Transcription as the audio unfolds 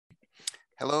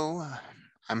Hello,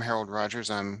 I'm Harold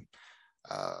Rogers. I'm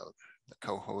the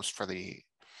co-host for the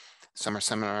summer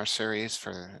seminar series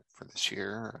for this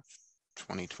year of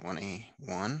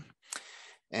 2021.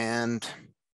 And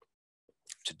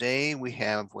today we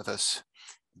have with us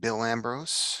Bill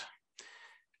Ambrose.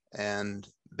 And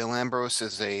Bill Ambrose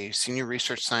is a senior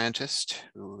research scientist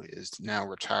who is now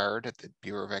retired at the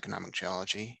Bureau of Economic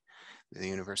Geology, the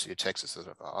University of Texas at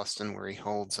Austin, where he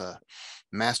holds a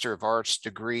Master of Arts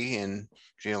degree in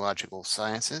geological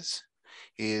sciences.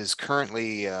 He is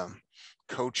currently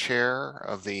co-chair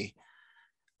of the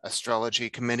astrology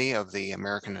committee of the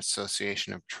American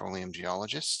Association of Petroleum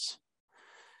Geologists.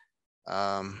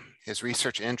 His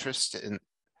research interest in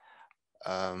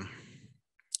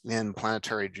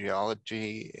planetary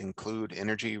geology include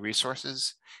energy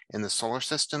resources in the solar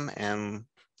system and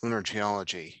lunar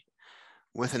geology,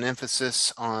 with an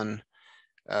emphasis on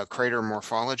crater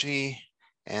morphology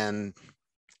and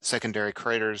secondary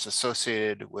craters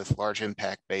associated with large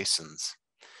impact basins.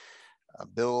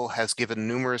 Bill has given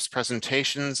numerous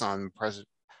presentations on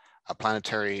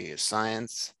planetary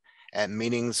science at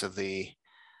meetings of the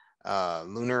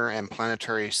Lunar and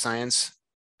Planetary Science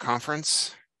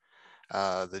Conference,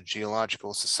 the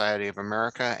Geological Society of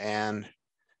America, and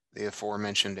the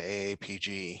aforementioned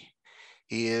AAPG.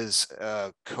 He is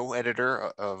a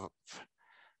co-editor of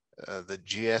the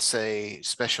GSA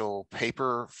Special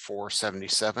Paper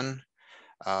 477,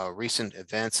 Recent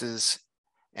Advances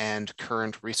and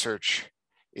Current Research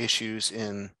Issues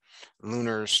in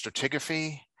Lunar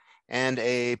Stratigraphy, and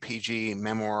AAPG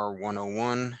Memoir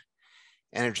 101,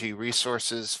 Energy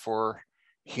Resources for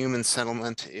Human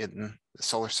Settlement in the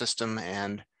Solar System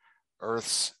and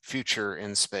Earth's Future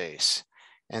in Space.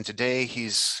 And today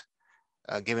he's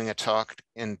giving a talk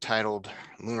entitled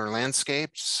Lunar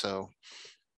Landscapes. So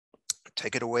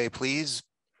take it away, please,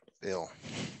 Bill.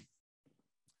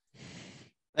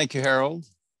 Thank you, Harold.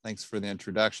 Thanks for the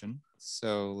introduction.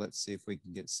 So let's see if we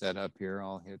can get set up here.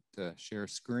 I'll hit share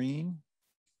screen.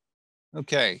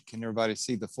 Okay, can everybody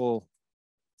see the full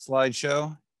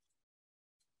slideshow?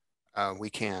 We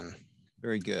can.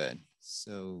 Very good.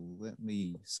 So let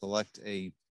me select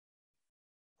a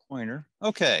pointer.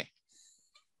 Okay.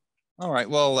 All right,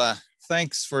 well,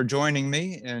 thanks for joining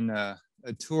me in a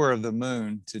tour of the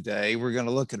moon today. We're going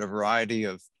to look at a variety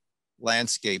of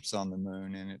landscapes on the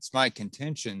moon, and it's my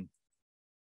contention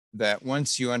that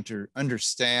once you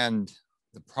understand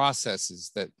the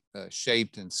processes that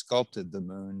shaped and sculpted the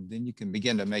moon, then you can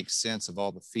begin to make sense of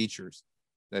all the features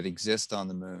that exist on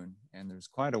the moon. And there's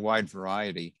quite a wide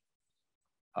variety.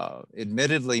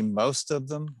 Admittedly, most of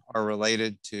them are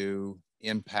related to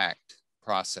impact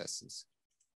processes.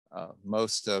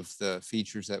 Most of the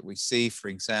features that we see, for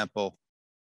example,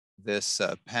 this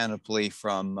panoply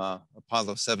from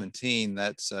Apollo 17,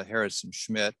 that's Harrison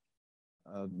Schmitt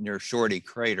near Shorty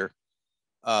Crater.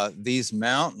 These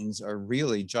mountains are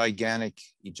really gigantic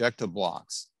ejecta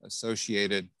blocks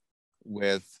associated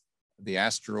with the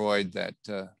asteroid that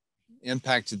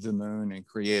impacted the moon and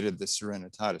created the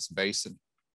Serenitatis Basin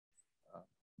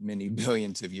many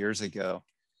billions of years ago.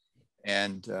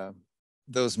 And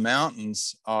those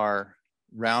mountains are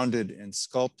rounded and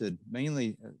sculpted,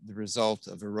 mainly the result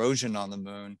of erosion on the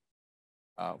moon,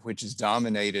 which is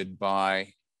dominated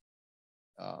by,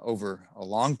 over a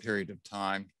long period of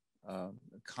time,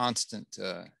 constant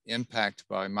impact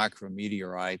by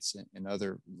micrometeorites and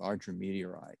other larger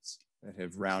meteorites that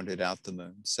have rounded out the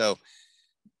moon. So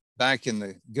back in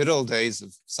the good old days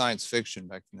of science fiction,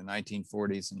 back in the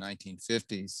 1940s and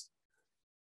 1950s,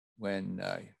 when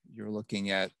you're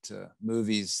looking at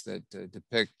movies that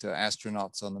depict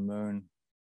astronauts on the moon,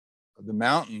 the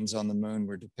mountains on the moon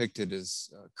were depicted as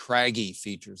craggy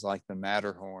features like the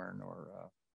Matterhorn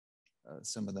or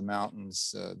some of the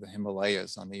mountains, the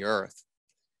Himalayas on the Earth.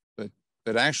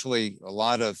 But actually, a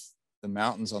lot of the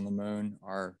mountains on the moon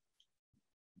are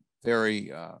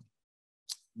very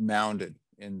mounded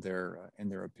in their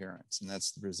appearance, and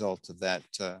that's the result of that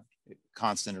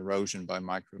constant erosion by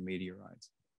micrometeorites.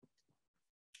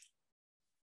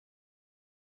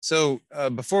 So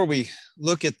before we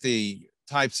look at the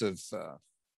types of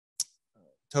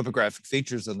topographic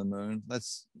features of the moon,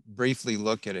 let's briefly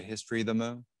look at a history of the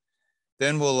moon.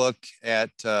 Then we'll look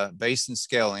at basin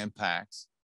scale impacts.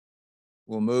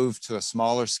 We'll move to a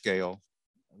smaller scale,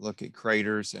 look at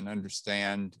craters and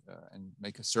understand and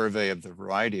make a survey of the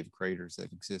variety of craters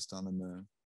that exist on the moon.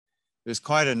 There's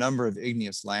quite a number of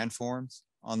igneous landforms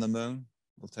on the moon.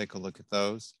 We'll take a look at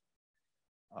those.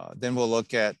 Then we'll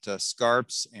look at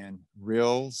scarps and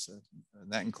rills.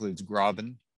 That includes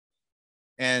graben.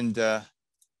 And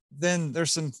Then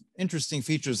there's some interesting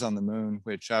features on the moon,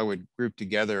 which I would group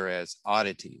together as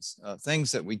oddities,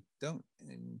 things that we don't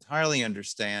entirely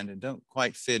understand and don't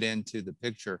quite fit into the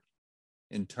picture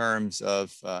in terms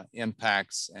of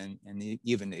impacts and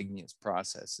even igneous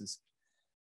processes.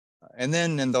 And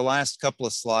then in the last couple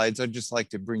of slides, I'd just like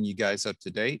to bring you guys up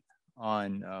to date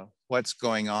on what's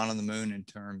going on the moon in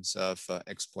terms of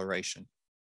exploration.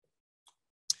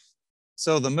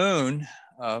 So the moon,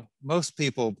 most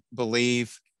people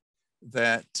believe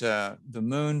that the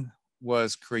moon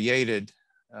was created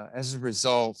as a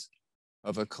result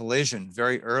of a collision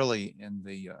very early in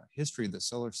the history of the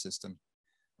solar system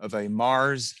of a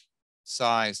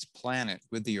Mars-sized planet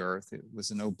with the Earth. It was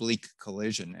an oblique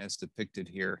collision as depicted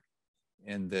here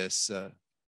in this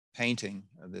painting,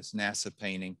 this NASA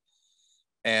painting.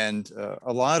 And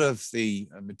a lot of the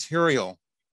material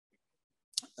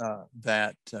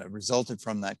that resulted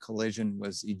from that collision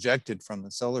was ejected from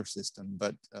the solar system,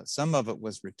 but some of it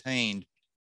was retained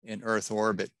in Earth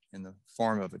orbit in the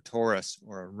form of a torus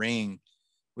or a ring,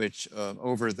 which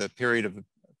over the period of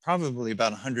probably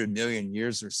about 100 million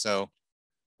years or so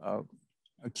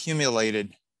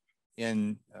accumulated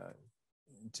into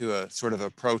a sort of a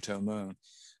proto-moon.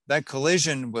 That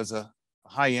collision was a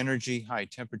high energy, high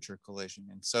temperature collision.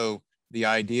 And so the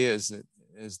idea is that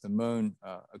as the moon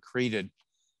accreted,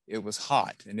 it was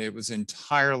hot and it was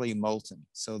entirely molten.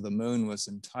 So the moon was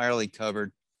entirely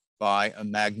covered by a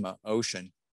magma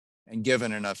ocean. And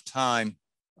given enough time,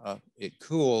 it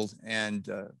cooled and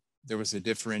there was a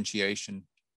differentiation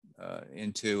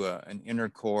into an inner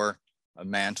core, a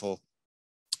mantle,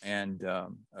 and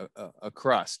a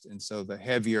crust. And so the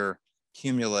heavier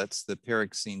cumulates, the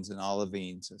pyroxenes and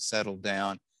olivines, settled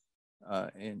down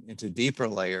into deeper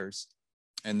layers.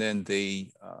 And then the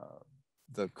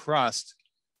crust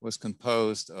was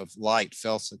composed of light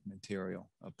felsic material,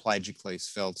 plagioclase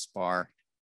feldspar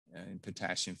and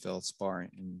potassium feldspar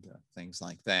and things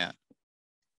like that.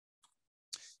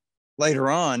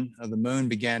 Later on, the moon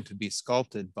began to be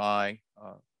sculpted by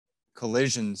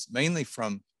collisions, mainly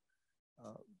from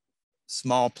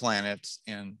small planets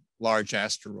and large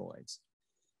asteroids.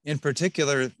 In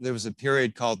particular, there was a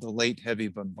period called the late heavy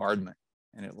bombardment,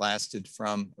 and it lasted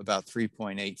from about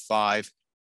 3.85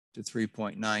 to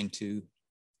 3.92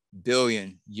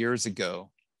 billion years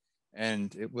ago.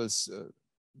 And it was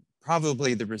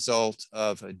probably the result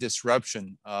of a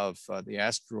disruption of the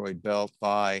asteroid belt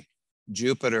by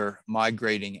Jupiter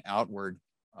migrating outward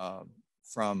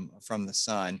from the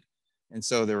sun. And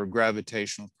so there were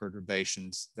gravitational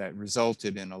perturbations that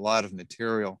resulted in a lot of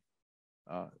material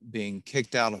being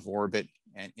kicked out of orbit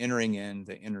and entering in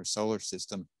the inner solar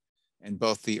system. And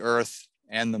both the Earth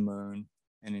and the moon,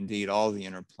 and indeed all the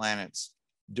inner planets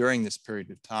during this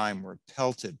period of time, were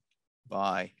pelted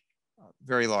by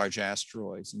very large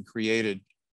asteroids and created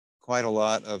quite a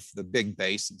lot of the big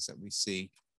basins that we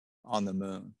see on the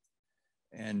moon.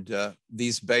 And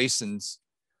these basins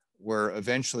were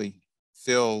eventually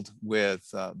filled with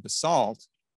basalt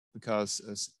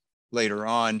because later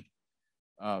on,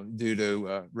 due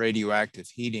to radioactive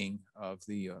heating of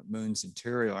the moon's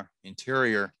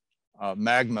interior,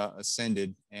 magma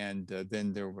ascended, and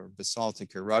then there were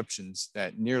basaltic eruptions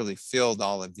that nearly filled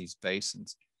all of these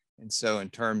basins. And so in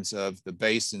terms of the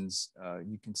basins,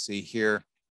 you can see here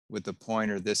with the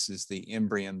pointer, this is the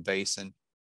Imbrium Basin.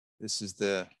 This is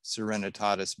the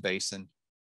Serenitatis Basin,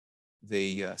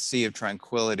 the Sea of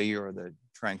Tranquility or the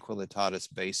Tranquillitatis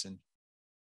Basin,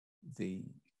 the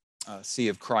Sea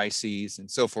of Crises, and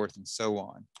so forth and so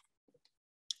on.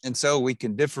 And so we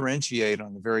can differentiate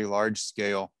on the very large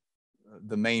scale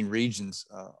the main regions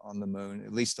on the moon,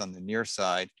 at least on the near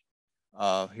side.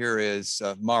 Here is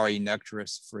Mare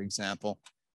Nectaris, for example,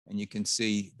 and you can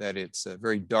see that it's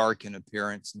very dark in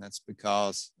appearance, and that's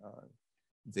because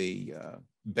the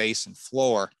basin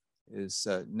floor is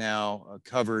now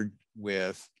covered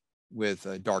with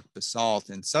dark basalt.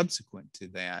 And subsequent to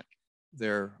that,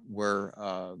 there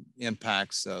were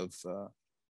impacts of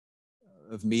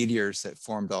meteors that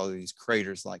formed all of these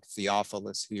craters like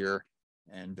Theophilus here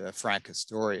and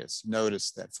Fracastorius.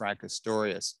 Notice that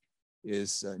Fracastorius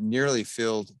is nearly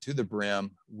filled to the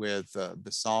brim with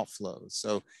basalt flows.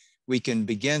 So we can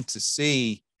begin to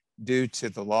see, due to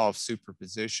the law of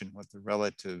superposition, what the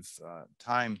relative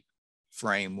time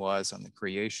frame was on the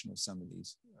creation of some of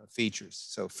these features.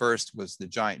 So first was the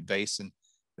giant basin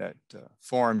that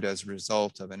formed as a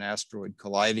result of an asteroid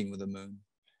colliding with the moon,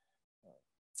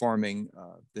 forming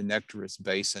the Nectaris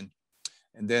Basin.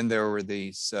 And then there were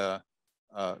these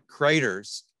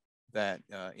craters that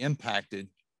impacted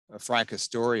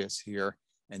Fracastorius here,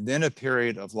 and then a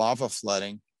period of lava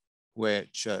flooding,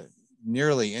 which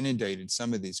nearly inundated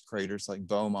some of these craters like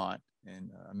Beaumont,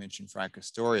 and I mentioned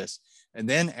Fracastorius. And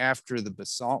then after the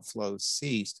basalt flows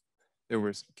ceased, there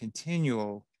was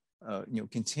continued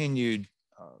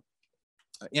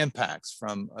impacts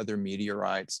from other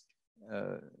meteorites,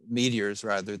 meteors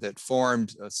rather, that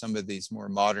formed some of these more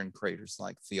modern craters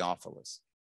like Theophilus,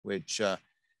 which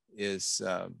is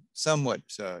somewhat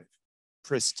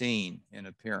pristine in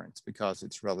appearance because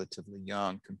it's relatively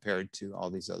young compared to all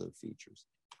these other features.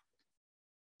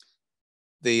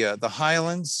 The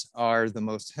highlands are the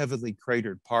most heavily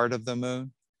cratered part of the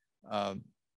moon.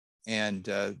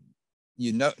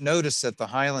 You notice that the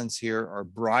highlands here are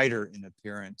brighter in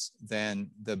appearance than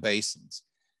the basins.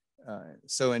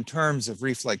 So in terms of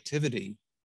reflectivity,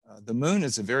 the moon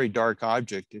is a very dark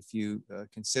object if you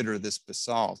consider this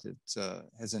basalt. It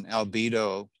has an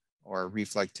albedo or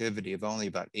reflectivity of only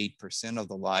about 8% of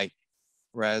the light,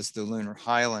 whereas the lunar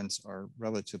highlands are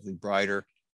relatively brighter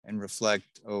and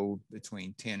reflect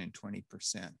between 10 and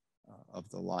 20% of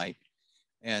the light.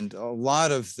 And a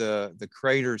lot of the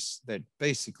craters that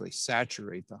basically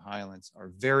saturate the highlands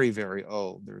are very, very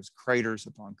old. There's craters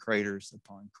upon craters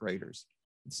upon craters.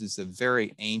 This is a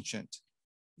very ancient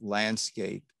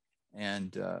landscape,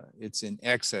 and it's in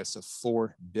excess of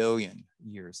 4 billion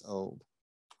years old.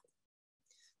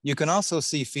 You can also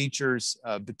see features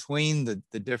between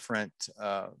the different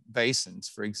basins.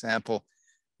 For example,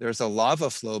 there's a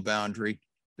lava flow boundary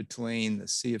between the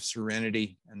Sea of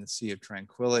Serenity and the Sea of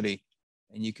Tranquility.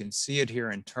 And you can see it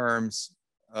here in terms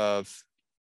of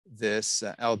this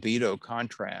albedo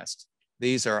contrast.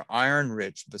 These are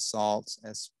iron-rich basalts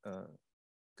as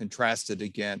contrasted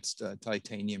against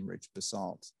titanium-rich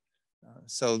basalts.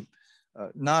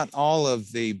 Not all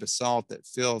of the basalt that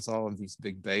fills all of these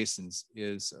big basins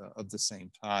is of the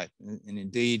same type. And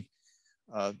indeed,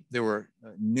 there were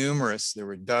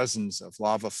dozens of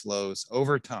lava flows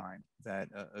over time that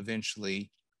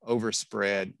eventually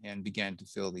overspread and began to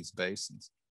fill these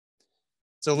basins.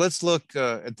 So let's look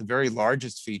at the very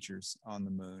largest features on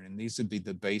the moon, and these would be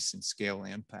the basin scale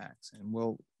impacts. And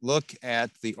we'll look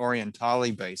at the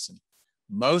Orientale Basin,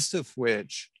 most of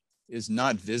which is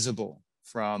not visible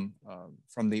from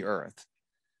the Earth.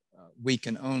 We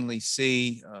can only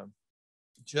see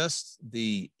just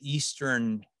the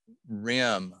eastern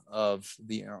rim of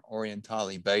the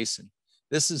Orientale Basin.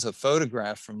 This is a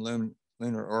photograph from Lunar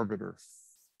Orbiter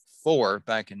 4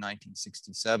 back in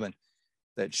 1967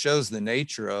 that shows the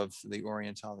nature of the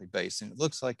Orientale Basin. It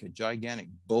looks like a gigantic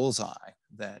bullseye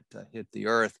that hit the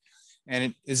Earth.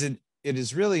 And it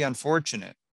is really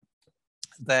unfortunate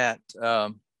that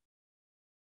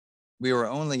we were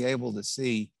only able to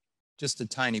see just a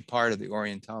tiny part of the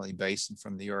Orientale Basin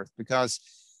from the Earth, because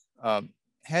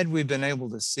had we been able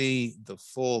to see the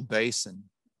full basin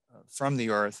from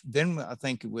the Earth, then I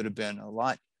think it would have been a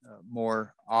lot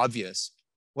more obvious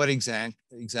what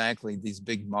exactly these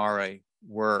big mare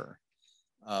were,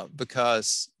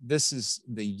 because this is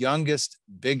the youngest,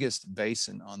 biggest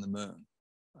basin on the moon.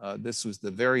 This was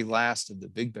the very last of the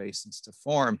big basins to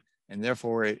form, and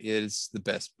therefore it is the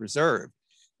best preserved.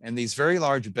 And these very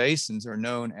large basins are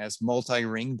known as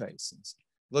multi-ring basins.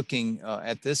 Looking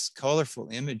at this colorful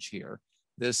image here,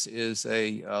 this is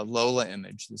a LOLA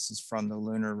image. This is from the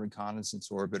Lunar Reconnaissance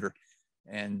Orbiter.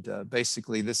 And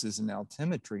basically, this is an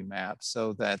altimetry map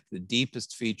so that the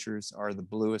deepest features are the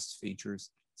bluest features.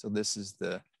 So this is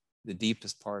the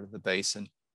deepest part of the basin.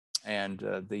 And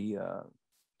the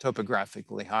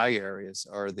topographically high areas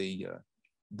are the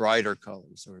brighter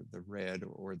colors, or the red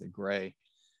or the gray.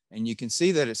 And you can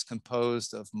see that it's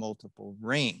composed of multiple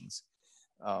rings.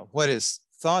 What is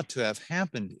thought to have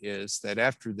happened is that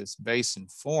after this basin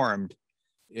formed,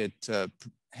 it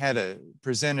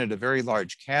presented a very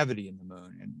large cavity in the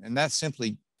moon, and that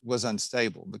simply was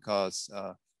unstable because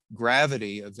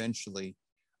gravity eventually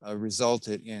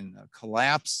resulted in a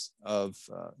collapse of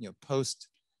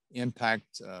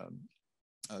post-impact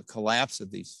collapse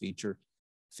of these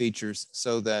features,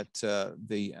 so that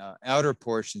the outer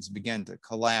portions began to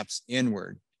collapse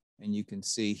inward. And you can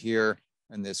see here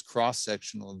in this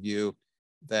cross-sectional view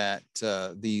that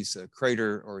these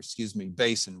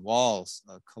basin walls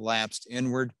collapsed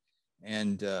inward.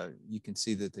 And you can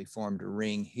see that they formed a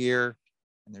ring here,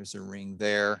 and there's a ring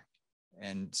there,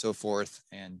 and so forth,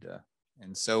 and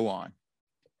so on.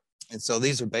 And so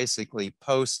these are basically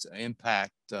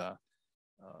post-impact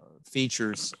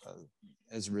features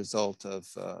as a result of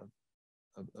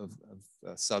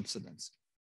subsidence.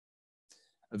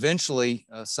 Eventually,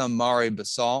 some mare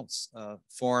basalts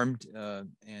formed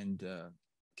and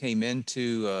came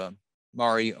into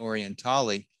Mare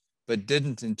Orientale, but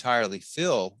didn't entirely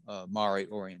fill Mare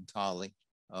Orientale,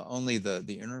 only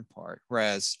the inner part,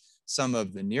 whereas some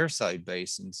of the near-side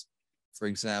basins, for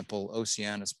example,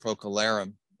 Oceanus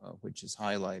Procellarum, which is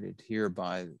highlighted here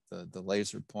by the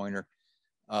laser pointer.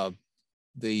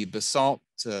 The basalt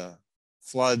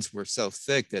floods were so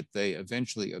thick that they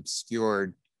eventually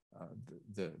obscured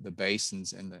the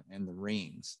basins and the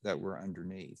rings that were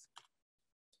underneath.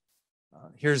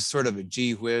 Here's sort of a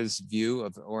gee whiz view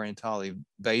of the Orientale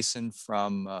Basin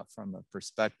from a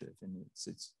perspective, and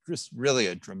it's just really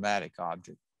a dramatic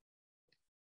object.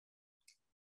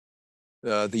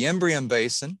 The Imbrium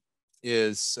Basin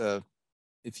is,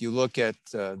 if you look at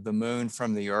the moon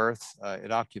from the Earth,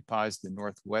 it occupies the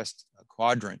northwest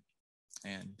quadrant.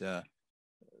 And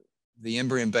the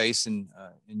Imbrium Basin,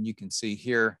 and you can see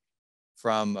here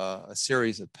from a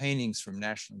series of paintings from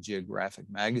National Geographic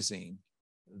magazine,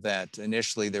 that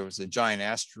initially there was a giant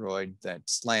asteroid that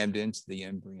slammed into the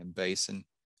Imbrium Basin,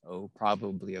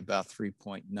 probably about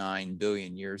 3.9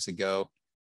 billion years ago.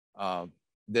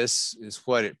 This is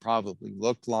what it probably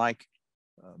looked like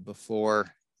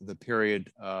before the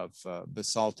period of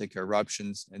basaltic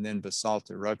eruptions, and then basalt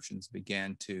eruptions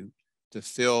began to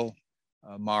fill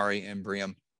Mare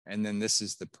Imbrium, and then this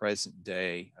is the present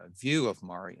day view of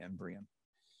Mare Imbrium.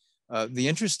 The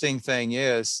interesting thing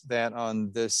is that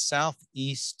on the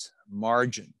southeast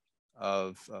margin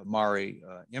of Mare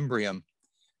Imbrium,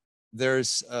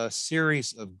 there's a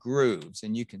series of grooves,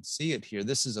 and you can see it here.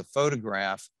 This is a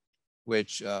photograph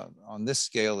which on this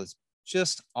scale is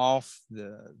just off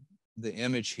the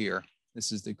image here.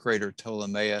 This is the crater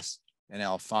Ptolemaeus and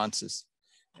Alphonsus.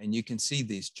 And you can see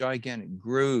these gigantic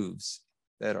grooves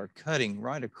that are cutting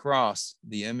right across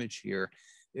the image here.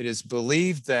 It is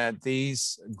believed that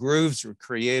these grooves were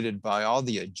created by all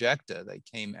the ejecta that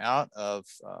came out of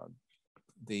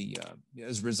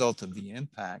as a result of the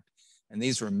impact. And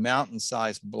these were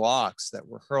mountain-sized blocks that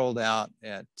were hurled out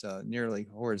at nearly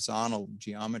horizontal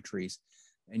geometries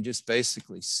and just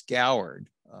basically scoured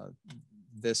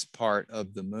this part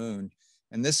of the moon.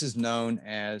 And this is known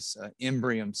as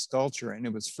Imbrium sculpture. And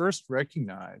it was first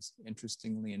recognized,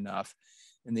 interestingly enough,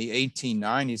 in the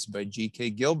 1890s by G.K.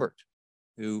 Gilbert,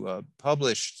 who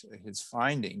published his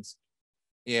findings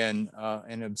in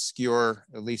an obscure,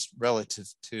 at least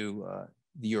relative to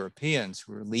the Europeans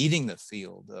who were leading the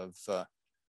field of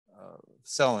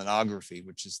selenography,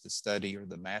 which is the study or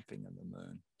the mapping of the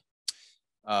moon.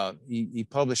 He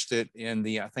published it in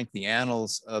I think the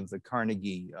Annals of the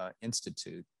Carnegie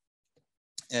Institute.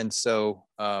 And so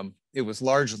it was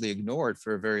largely ignored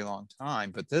for a very long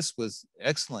time, but this was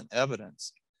excellent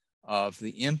evidence of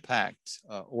the impact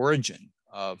origin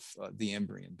of the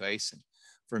Imbrium Basin.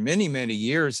 For many, many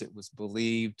years, it was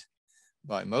believed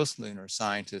by most lunar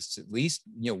scientists, at least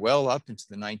well up into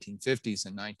the 1950s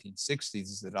and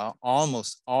 1960s, that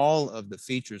almost all of the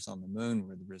features on the moon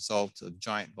were the result of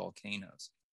giant volcanoes.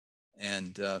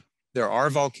 And there are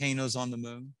volcanoes on the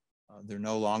moon. They're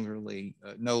no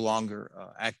longer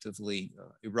actively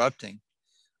erupting.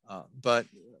 But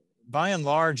by and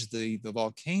large, the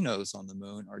volcanoes on the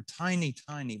moon are tiny,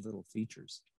 tiny little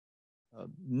features.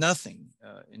 Nothing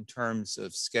in terms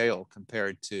of scale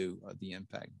compared to the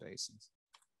impact basins.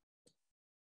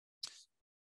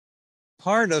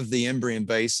 Part of the Imbrium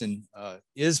Basin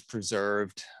is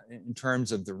preserved in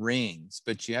terms of the rings,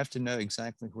 but you have to know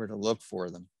exactly where to look for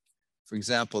them. For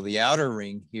example, the outer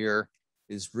ring here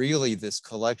is really this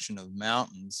collection of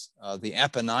mountains, the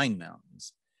Apennine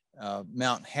Mountains.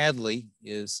 Mount Hadley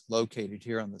is located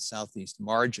here on the southeast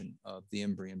margin of the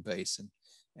Imbrium Basin,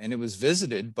 and it was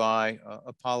visited by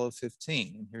Apollo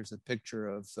 15. And here's a picture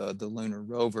of the lunar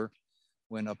rover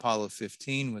when Apollo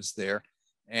 15 was there.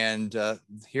 And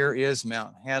here is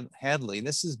Mount Hadley.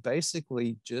 This is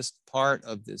basically just part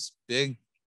of this big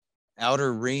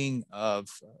outer ring of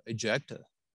ejecta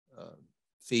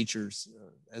features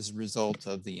as a result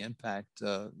of the impact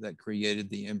that created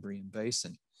the Imbrium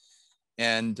Basin.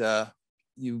 And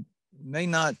you may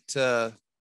not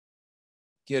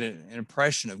get an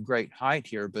impression of great height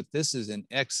here, but this is in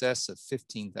excess of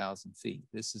 15,000 feet.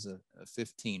 This is a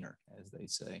 15er, as they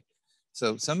say.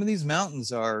 So some of these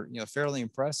mountains are fairly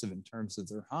impressive in terms of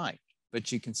their height, but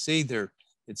you can see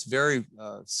it's very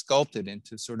sculpted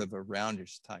into sort of a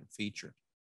roundish type feature.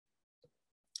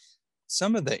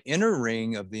 Some of the inner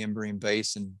ring of the Imbrium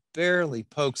Basin barely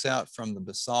pokes out from the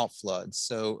basalt floods.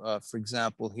 So for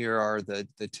example, here are the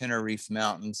Tenerife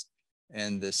Mountains,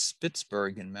 and the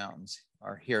Spitzbergen Mountains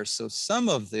are here. So some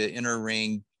of the inner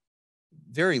ring,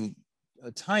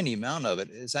 a tiny amount of it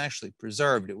is actually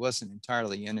preserved. It wasn't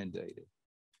entirely inundated.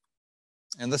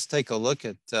 And let's take a look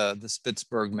at the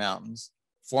Spitzberg Mountains,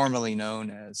 formerly known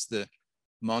as the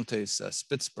Montes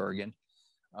Spitzbergen.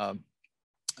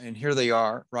 And here they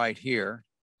are right here.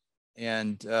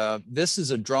 And this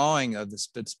is a drawing of the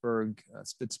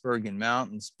Spitsbergen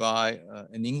Mountains by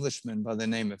an Englishman by the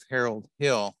name of Harold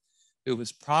Hill, who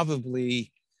was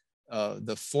probably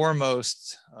the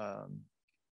foremost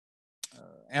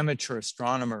amateur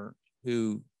astronomer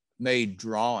who made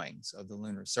drawings of the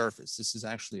lunar surface. This is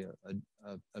actually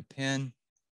a pen,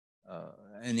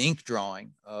 an ink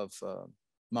drawing of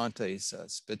Montes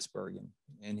Spitsbergen,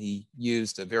 and he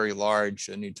used a very large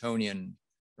Newtonian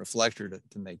reflector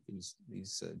to make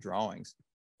these drawings.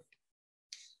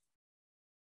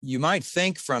 You might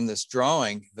think from this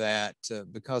drawing that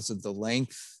because of the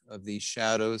length of these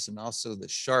shadows and also the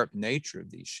sharp nature of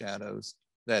these shadows,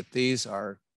 that these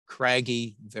are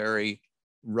craggy, very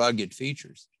rugged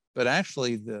features. But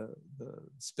actually the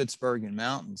Spitsbergen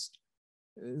Mountains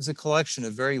is a collection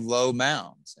of very low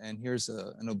mounds. And here's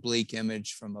an oblique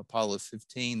image from Apollo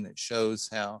 15 that shows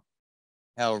how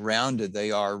rounded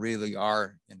they really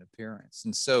are in appearance.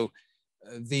 And so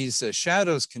these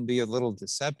shadows can be a little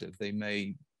deceptive. They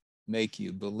may make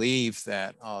you believe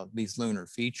that these lunar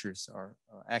features are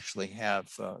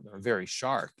are very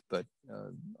sharp, but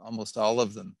almost all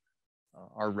of them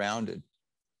are rounded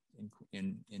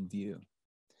in view.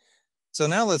 So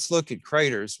now let's look at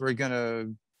craters. We're going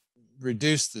to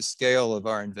reduce the scale of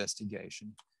our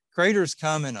investigation. Craters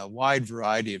come in a wide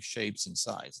variety of shapes and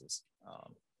sizes,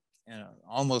 and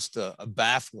almost a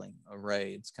baffling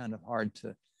array. It's kind of hard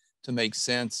to make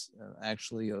sense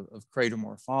actually of crater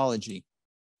morphology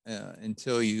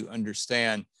until you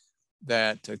understand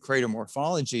that crater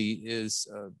morphology is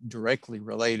directly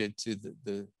related to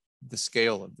the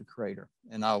scale of the crater.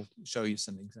 And I'll show you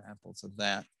some examples of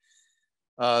that.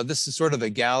 This is sort of a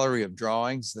gallery of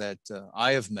drawings that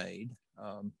I have made.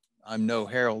 I'm no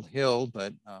Harold Hill,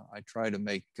 but I try to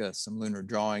make some lunar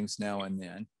drawings now and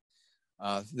then.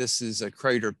 This is a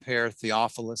crater pair,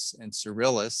 Theophilus and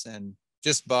Cyrillus, and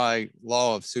just by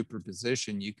law of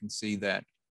superposition, you can see that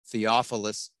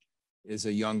Theophilus is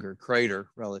a younger crater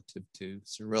relative to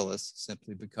Cyrillus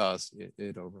simply because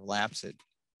it overlaps it.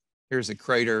 Here's a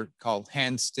crater called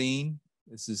Hansteen.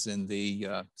 This is in the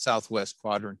southwest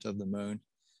quadrant of the moon.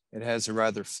 It has a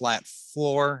rather flat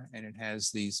floor and it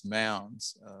has these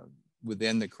mounds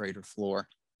within the crater floor.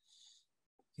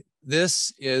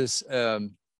 This is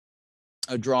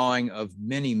a drawing of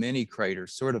many, many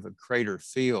craters, sort of a crater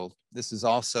field. This is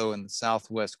also in the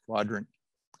southwest quadrant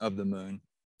of the moon.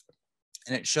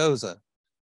 And it shows a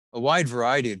wide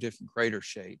variety of different crater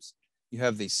shapes. You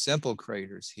have these simple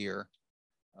craters here,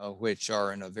 which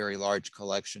are in a very large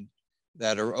collection,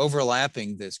 that are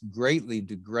overlapping this greatly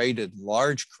degraded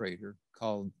large crater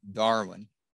called Darwin.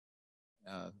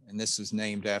 And this was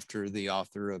named after the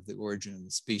author of The Origin of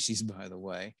the Species, by the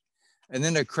way. And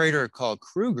then a crater called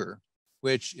Kruger,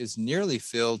 which is nearly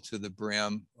filled to the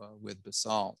brim with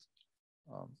basalt.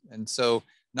 And so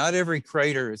not every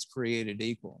crater is created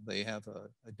equal. They have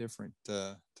a different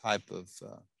type of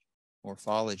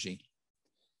morphology.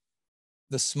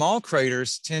 The small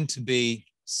craters tend to be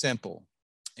simple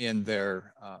in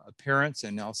their appearance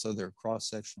and also their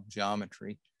cross-sectional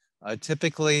geometry.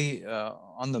 Typically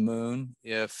on the moon,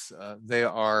 if they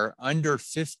are under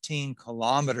 15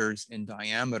 kilometers in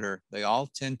diameter, they all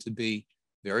tend to be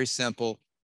very simple.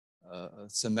 A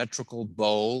symmetrical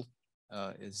bowl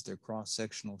is their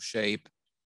cross-sectional shape.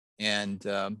 And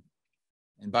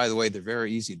by the way, they're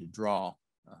very easy to draw.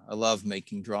 I love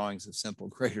making drawings of simple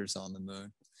craters on the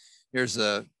moon. Here's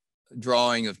a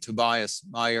drawing of Tobias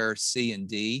Meyer C and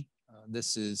D.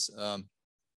 This is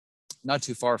not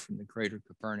too far from the crater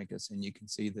Copernicus, and you can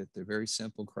see that they're very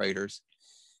simple craters.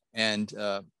 And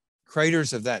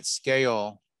craters of that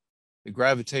scale, the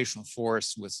gravitational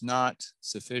force was not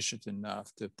sufficient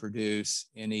enough to produce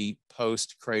any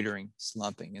post-cratering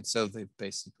slumping. And so they've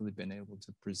basically been able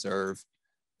to preserve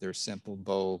their simple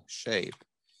bowl shape.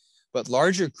 But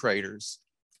larger craters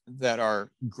that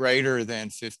are greater than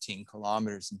 15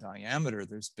 kilometers in diameter,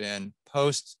 there's been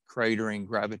post-cratering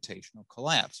gravitational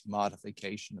collapse,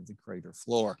 modification of the crater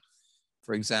floor.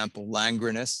 For example,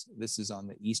 Langrenus, this is on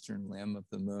the eastern limb of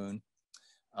the moon,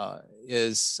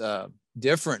 is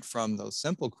different from those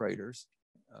simple craters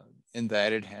in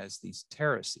that it has these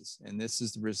terraces. And this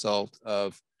is the result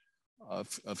of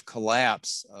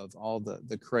collapse of all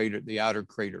the crater, the outer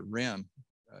crater rim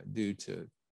due to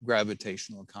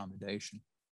gravitational accommodation.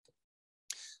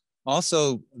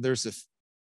 Also, there's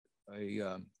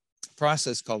a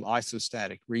process called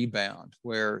isostatic rebound,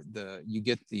 where you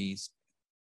get these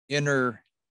inner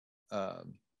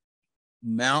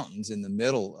mountains in the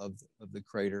middle of the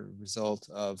crater, result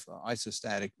of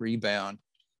isostatic rebound.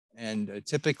 And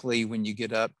typically when you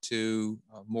get up to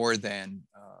more than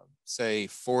say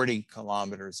 40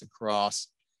 kilometers across,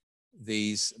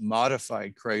 these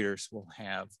modified craters will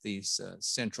have these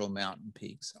central mountain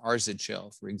peaks.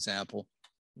 Arzachel, for example,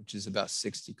 which is about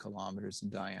 60 kilometers in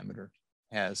diameter,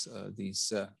 has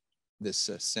this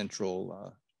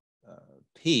central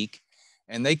peak,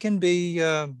 and they can be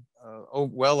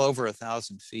well over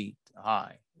 1,000 feet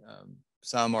high.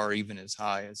 Some are even as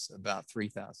high as about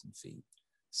 3,000 feet.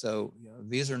 So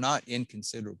these are not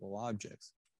inconsiderable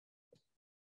objects.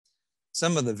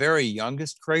 Some of the very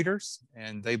youngest craters,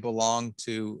 and they belong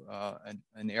to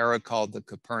an era called the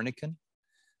Copernican.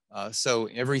 So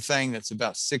everything that's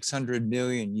about 600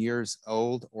 million years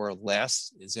old or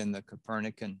less is in the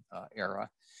Copernican era.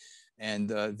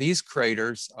 And these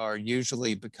craters are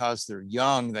usually, because they're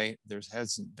young, there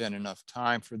hasn't been enough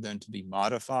time for them to be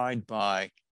modified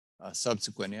by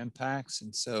subsequent impacts.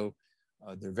 And so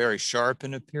they're very sharp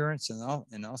in appearance.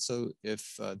 And also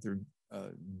if they're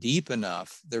deep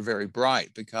enough, they're very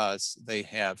bright because they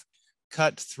have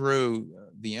cut through,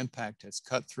 the impact has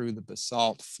cut through the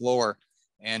basalt floor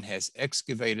and has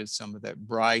excavated some of that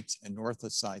bright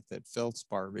anorthosite, that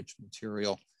feldspar-rich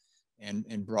material,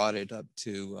 and brought it up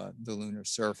to the lunar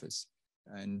surface.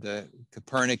 And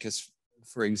Copernicus,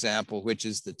 for example, which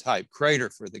is the type crater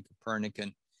for the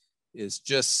Copernican, is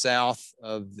just south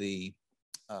of the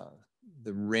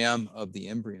rim of the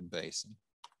Imbrium Basin.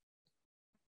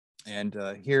 And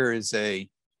here is a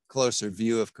closer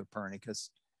view of Copernicus.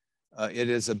 It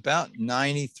is about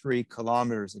 93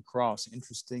 kilometers across.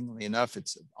 Interestingly enough,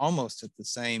 it's almost at the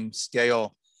same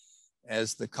scale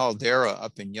as the caldera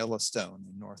up in Yellowstone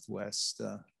in northwest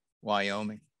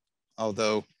Wyoming,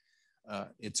 although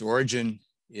its origin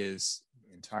is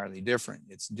entirely different.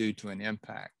 It's due to an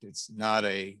impact. It's not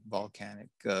a volcanic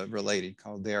related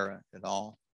caldera at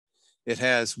all. It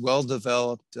has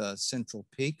well-developed central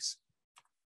peaks.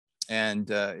 And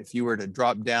if you were to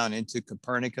drop down into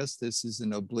Copernicus, this is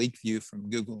an oblique view from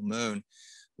Google Moon.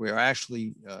 We're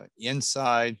actually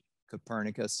inside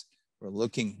Copernicus. We're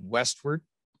looking westward,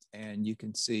 and you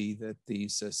can see that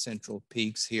these central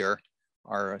peaks here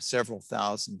are several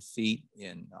thousand feet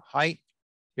in height.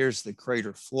 Here's the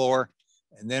crater floor.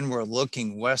 And then we're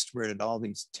looking westward at all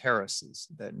these terraces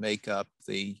that make up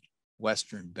the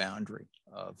western boundary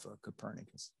of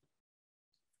Copernicus.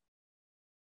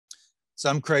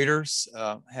 Some craters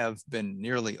have been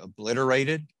nearly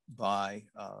obliterated by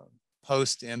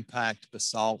post-impact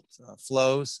basalt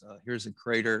flows. Here's a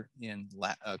crater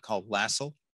called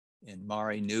Lassell in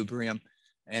Mare Nubrium,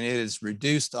 and it is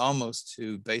reduced almost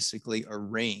to basically a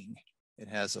ring. It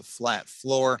has a flat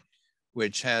floor,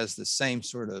 which has the same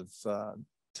sort of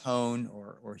tone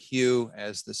or hue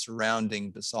as the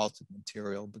surrounding basaltic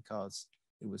material because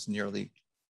it was nearly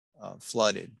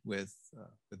flooded with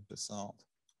basalt.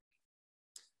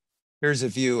 Here's a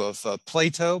view of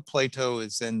Plato. Plato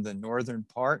is in the northern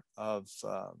part of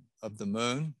the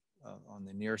moon on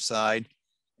the near side.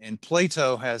 And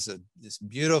Plato has this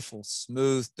beautiful,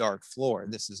 smooth, dark floor.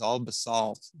 This is all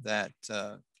basalt that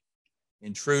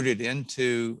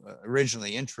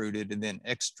originally intruded and then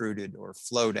extruded or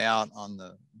flowed out on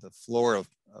the floor of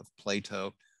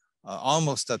Plato,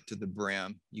 almost up to the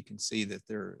brim. You can see that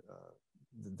they're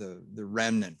the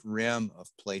remnant rim of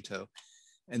Plato.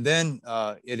 And then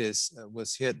it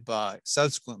was hit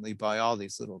subsequently by all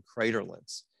these little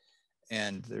craterlets.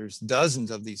 And there's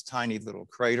dozens of these tiny little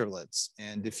craterlets.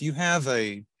 And if you have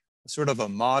a sort of a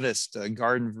modest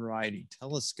garden variety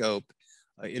telescope,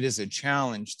 it is a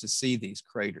challenge to see these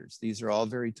craters. These are all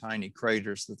very tiny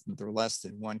craters that they're less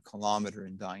than 1 kilometer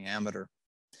in diameter.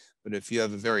 But if you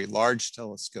have a very large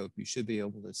telescope, you should be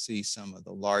able to see some of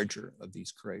the larger of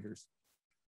these craters.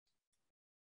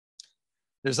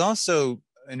 There's also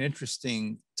an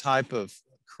interesting type of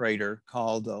crater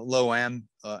called a low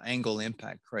angle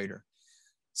impact crater.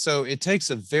 So it takes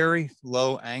a very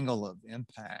low angle of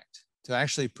impact to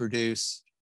actually produce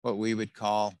what we would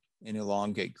call an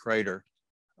elongate crater.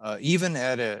 Even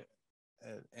at an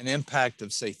impact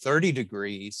of say 30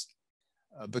 degrees,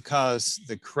 because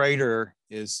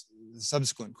the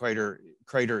subsequent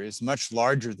crater is much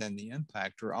larger than the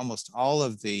impact, or almost all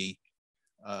of the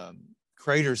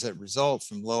craters that result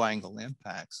from low angle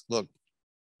impacts look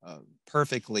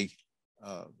perfectly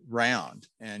round.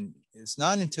 And it's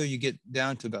not until you get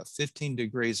down to about 15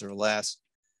 degrees or less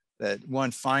that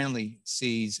one finally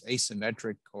sees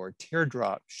asymmetric or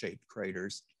teardrop shaped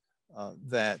craters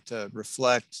that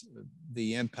reflect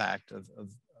the impact of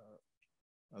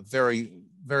very,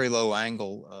 very low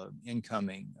angle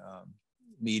incoming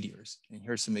meteors. And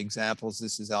here's some examples.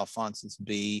 This is Alphonsus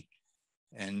B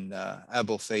and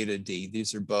Abulfeda D.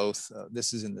 These are both,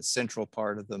 this is in the central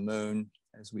part of the moon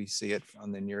as we see it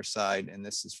on the near side, and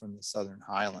this is from the southern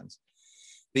highlands.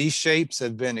 These shapes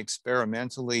have been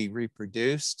experimentally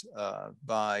reproduced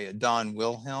by Don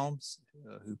Wilhelms,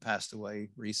 who passed away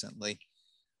recently,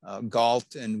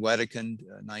 Galt and Wedekind,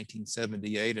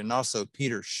 1978, and also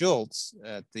Peter Schultz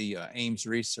at the Ames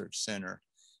Research Center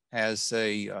has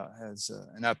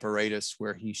an apparatus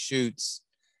where he shoots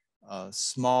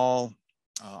small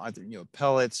either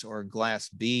pellets or glass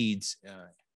beads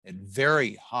at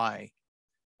very high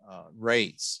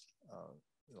rates,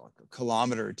 like a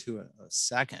kilometer to a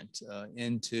second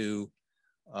into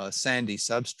sandy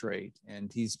substrate,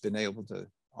 and he's been able to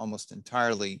almost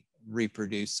entirely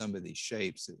reproduce some of these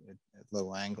shapes at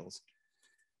low angles.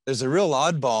 There's a real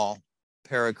oddball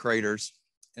paracraters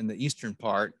in the eastern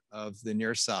part of the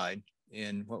near side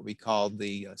in what we call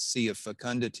the Sea of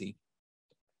Fecundity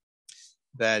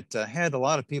that had a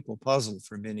lot of people puzzled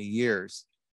for many years.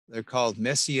 They're called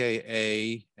Messier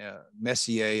A,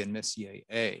 Messier and Messier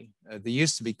A. They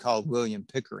used to be called William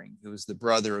Pickering, who was the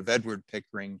brother of Edward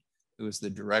Pickering, who was the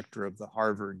director of the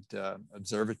Harvard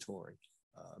Observatory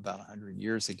about 100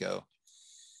 years ago.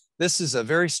 This is a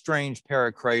very strange pair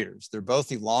of craters. They're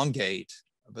both elongate,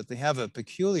 but they have a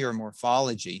peculiar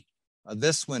morphology.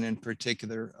 This one in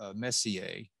particular,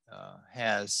 Messier,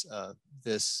 has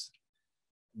this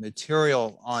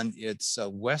material on its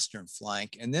western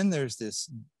flank. And then there's this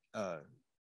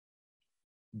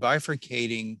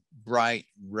bifurcating bright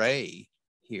ray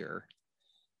here,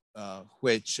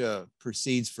 which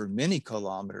proceeds for many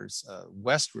kilometers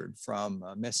westward from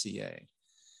Messier.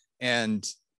 And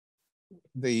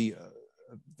the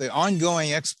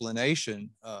ongoing explanation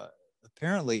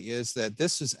apparently is that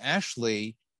this is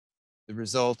actually the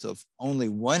result of only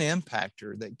one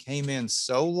impactor that came in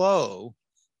so low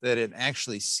that it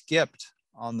actually skipped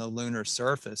on the lunar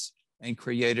surface and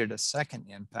created a second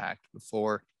impact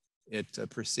before it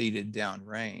proceeded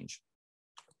downrange.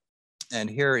 And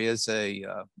here is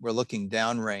we're looking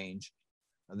downrange.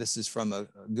 This is from a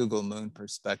Google Moon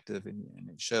perspective, and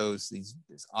it shows these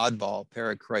oddball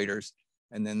paracraters.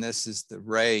 And then this is the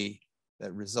ray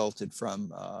that resulted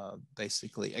from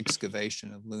basically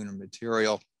excavation of lunar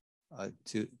material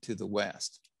to the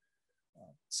west.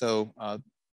 So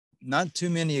not too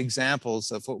many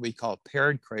examples of what we call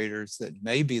paired craters that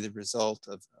may be the result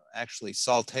of actually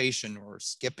saltation or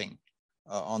skipping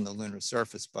on the lunar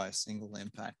surface by a single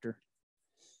impactor.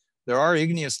 There are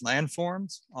igneous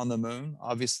landforms on the moon.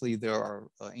 Obviously, there are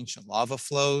ancient lava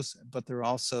flows, but there are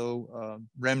also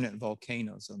remnant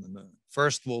volcanoes on the moon.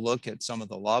 First, we'll look at some of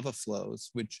the lava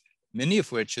flows, many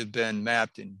of which have been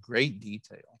mapped in great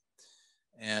detail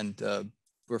and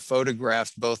were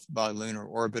photographed both by Lunar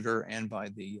Orbiter and by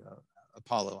the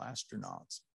Apollo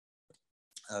astronauts.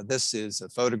 This is a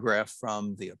photograph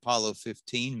from the Apollo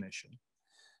 15 mission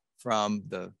from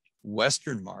the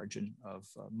western margin of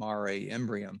Mare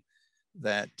Imbrium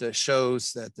that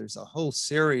shows that there's a whole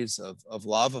series of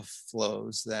lava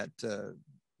flows that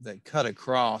cut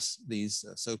across these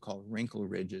so-called wrinkle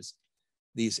ridges.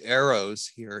 These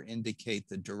arrows here indicate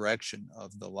the direction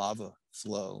of the lava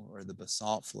flow or the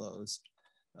basalt flows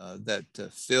that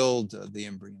filled the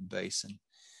Imbrium Basin.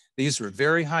 These were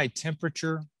very high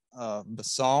temperature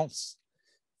basalts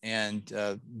and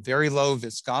very low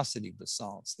viscosity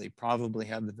basalts. They probably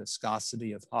have the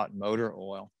viscosity of hot motor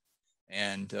oil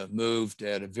and moved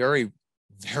at a very,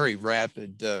 very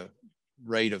rapid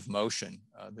rate of motion.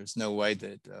 There's no way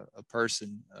that a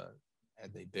person,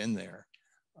 had they been there,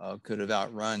 could have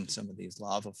outrun some of these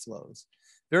lava flows.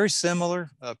 Very similar,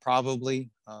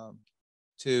 probably,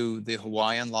 to the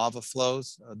Hawaiian lava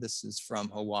flows. This is from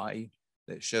Hawaii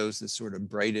that shows this sort of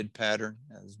braided pattern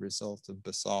as a result of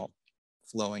basalt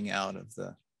flowing out of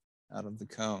the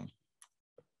cone.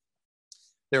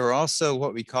 There are also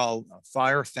what we call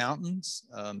fire fountains,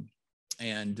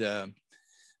 and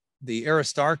the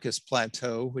Aristarchus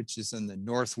Plateau, which is in the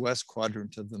northwest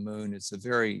quadrant of the moon, is a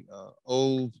very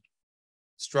old,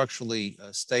 structurally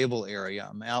stable area.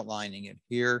 I'm outlining it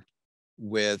here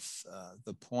with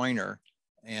the pointer,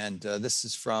 and this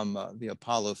is from the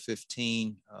Apollo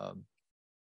 15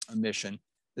 mission.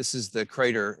 This is the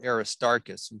crater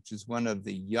Aristarchus, which is one of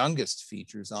the youngest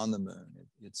features on the moon.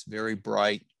 It's very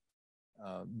bright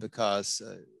because,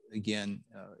 again,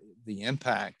 the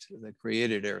impact that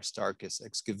created Aristarchus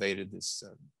excavated this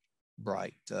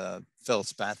bright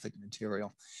feldspathic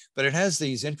material. But it has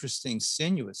these interesting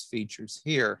sinuous features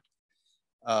here,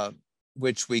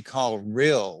 which we call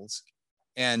rills.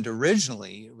 And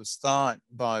originally, it was thought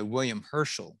by William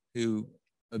Herschel, who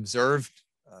observed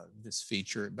this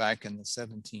feature back in the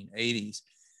 1780s.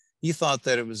 He thought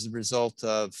that it was the result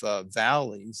of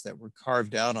valleys that were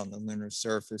carved out on the lunar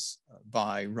surface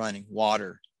by running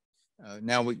water.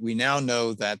 Now we now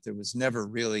know that there was never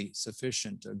really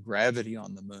sufficient gravity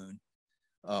on the moon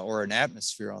or an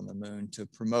atmosphere on the moon to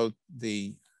promote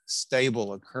the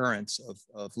stable occurrence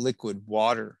of liquid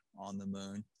water on the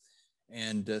moon.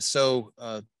 And so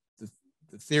the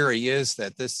theory is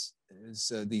that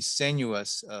these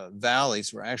sinuous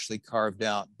valleys were actually carved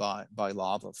out by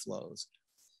lava flows,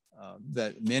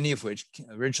 that many of which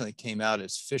originally came out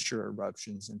as fissure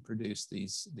eruptions and produced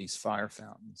these fire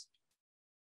fountains.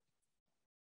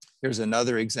 Here's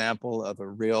another example of a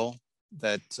rill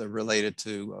that's related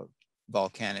to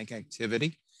volcanic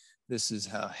activity. This is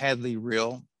Hadley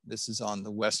Rill. This is on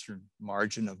the western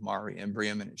margin of Mare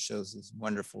Imbrium, and it shows this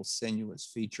wonderful sinuous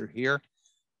feature here.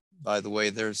 By the way,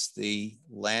 there's the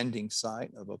landing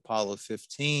site of Apollo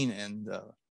 15, and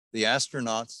the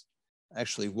astronauts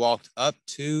actually walked up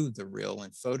to the rill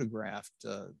and photographed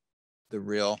the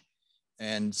rill.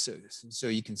 And so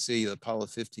you can see the Apollo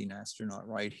 15 astronaut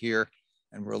right here.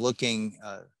 And we're looking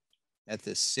at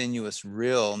this sinuous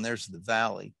rill, and there's the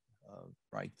valley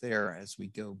right there as we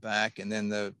go back. And then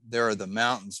there are the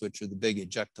mountains, which are the big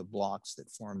ejecta blocks that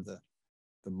form the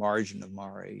margin of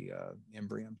Mare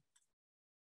Imbrium.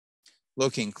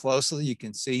 Looking closely, you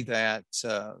can see that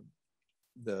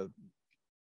the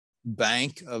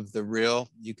bank of the rill,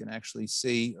 you can actually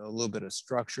see a little bit of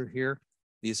structure here.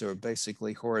 These are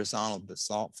basically horizontal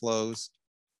basalt flows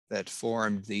that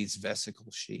formed these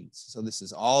vesicle sheets. So this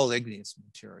is all igneous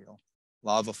material,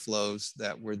 lava flows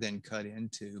that were then cut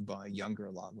into by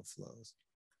younger lava flows.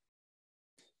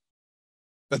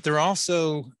 But there are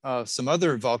also some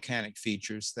other volcanic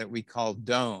features that we call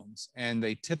domes, and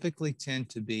they typically tend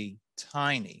to be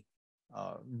tiny.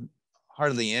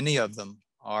 Hardly any of them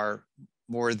are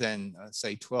more than,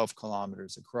 say, 12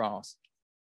 kilometers across.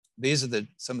 These are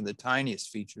some of the tiniest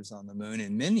features on the moon,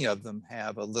 and many of them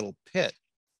have a little pit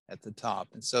at the top.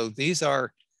 And so these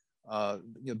are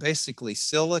basically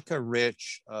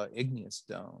silica-rich igneous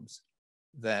domes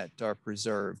that are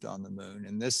preserved on the moon.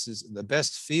 And this is the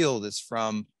best field is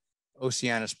from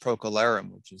Oceanus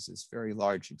Procellarum, which is this very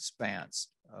large expanse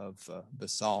of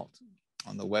basalt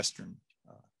on the western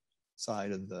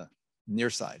side of the near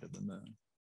side of the moon.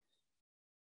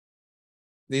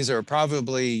 These are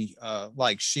probably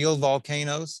like shield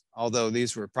volcanoes, although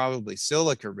these were probably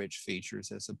silica-rich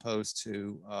features as opposed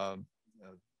to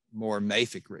more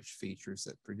mafic-rich features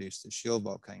that produced the shield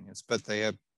volcanoes, but they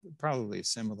have probably a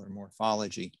similar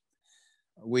morphology.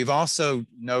 We've also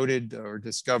noted or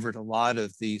discovered a lot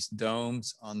of these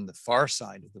domes on the far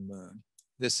side of the moon.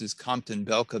 This is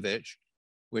Compton-Belkovich,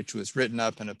 which was written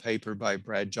up in a paper by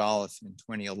Brad Jolliffe in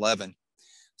 2011.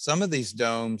 Some of these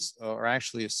domes are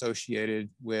actually associated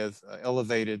with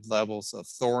elevated levels of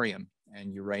thorium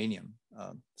and uranium,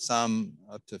 some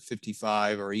up to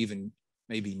 55 or even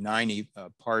maybe 90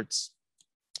 parts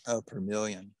per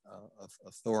million of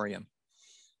thorium.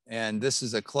 And this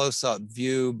is a close-up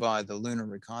view by the Lunar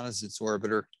Reconnaissance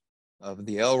Orbiter of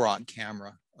the LROT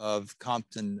camera of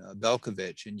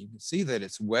Compton-Belkovich, and you can see that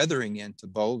it's weathering into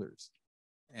boulders.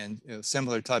 And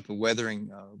similar type of weathering,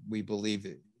 we believe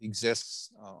it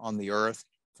exists on the Earth.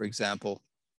 For example,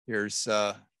 here's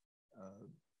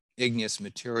igneous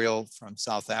material from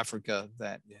South Africa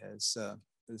that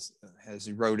has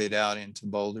eroded out into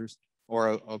boulders.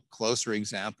 Or a closer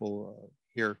example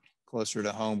here, closer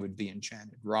to home, would be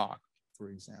Enchanted Rock, for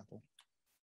example.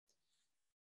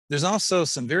 There's also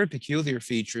some very peculiar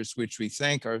features which we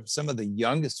think are some of the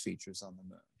youngest features on the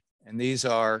moon. And these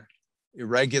are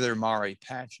irregular mare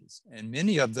patches, and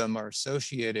many of them are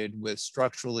associated with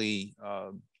structurally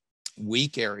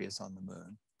weak areas on the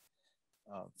moon.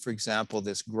 For example,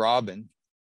 this Graben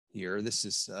here, this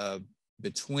is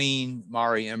between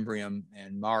Mare Imbrium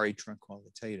and Mare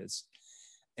Tranquillitatis.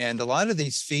 And a lot of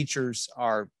these features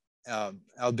are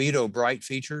albedo bright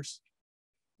features.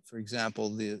 For example,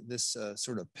 this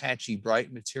sort of patchy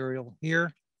bright material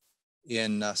here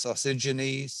in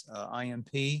Sausigenes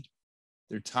IMP.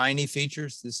 They're tiny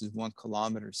features. This is 1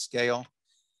 kilometer scale.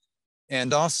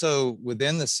 And also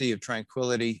within the Sea of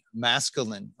Tranquility,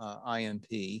 masculine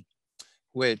IMP,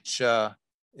 which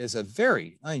is a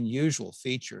very unusual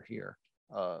feature here.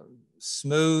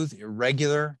 Smooth,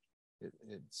 irregular.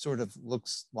 It sort of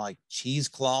looks like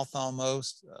cheesecloth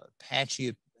almost,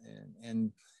 patchy,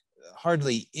 and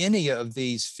hardly any of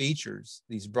these features,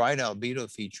 these bright albedo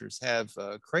features, have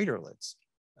craterlets,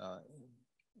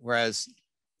 whereas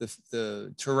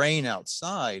the terrain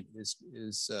outside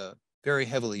is very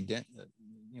heavily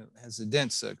has a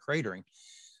dense cratering.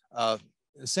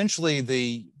 Essentially,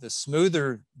 the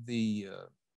smoother the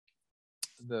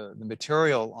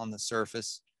material on the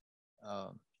surface,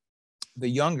 the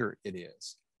younger it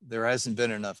is. there hasn't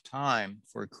been enough time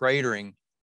for cratering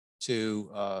to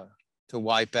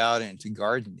wipe out and to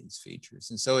garden these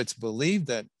features. And so it's believed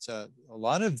that a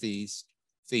lot of these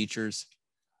features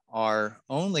are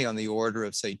only on the order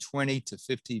of, say, 20 to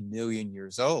 50 million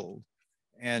years old.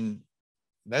 And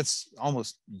that's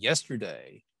almost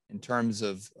yesterday in terms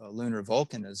of lunar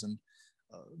volcanism,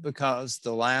 because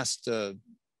the last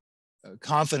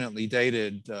confidently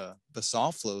dated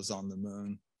basalt flows on the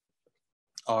moon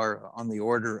are on the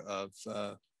order of,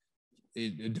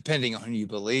 depending on who you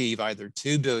believe, either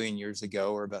 2 billion years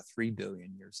ago or about 3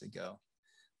 billion years ago,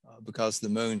 because the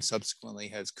moon subsequently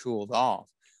has cooled off,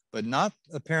 but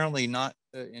apparently not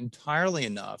entirely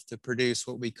enough to produce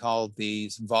what we call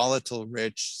these volatile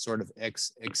rich sort of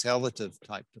exhalative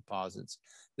type deposits.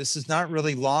 This is not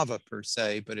really lava per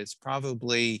se, but it's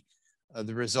probably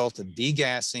the result of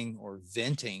degassing or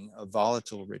venting of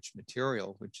volatile rich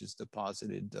material, which is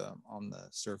deposited on the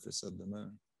surface of the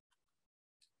moon.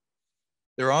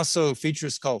 There are also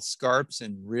features called scarps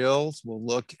and rills. We'll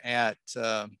look at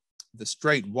the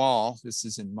straight wall. This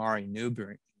is in Mare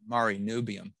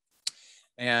Nubium.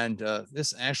 And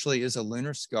this actually is a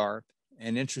lunar scarp.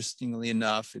 And interestingly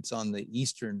enough, it's on the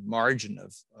eastern margin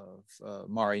of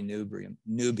Mare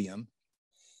Nubium.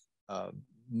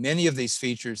 Many of these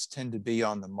features tend to be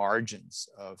on the margins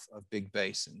of big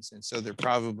basins. And so they're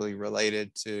probably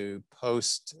related to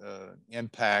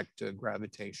post-impact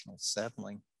gravitational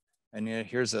settling. And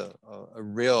here's a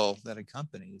rill that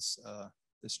accompanies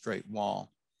the straight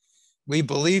wall. We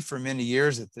believe for many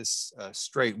years that this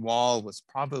straight wall was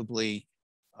probably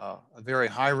a very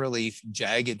high relief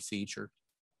jagged feature.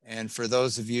 And for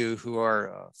those of you who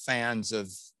are fans of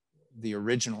the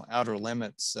original Outer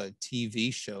Limits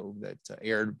TV show that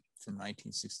aired from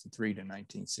 1963 to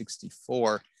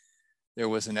 1964, there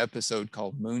was an episode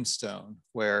called Moonstone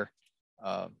where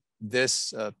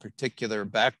this particular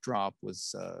backdrop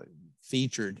was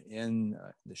featured in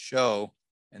the show,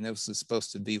 and this was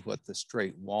supposed to be what the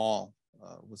straight wall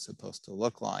was supposed to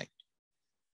look like.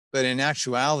 But in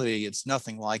actuality, it's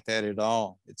nothing like that at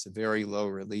all. It's a very low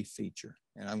relief feature.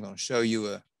 And I'm going to show you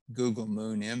a Google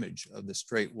Moon image of the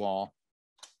straight wall.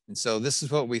 And so this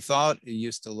is what we thought it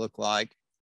used to look like.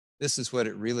 This is what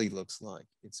it really looks like.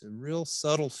 It's a real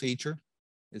subtle feature.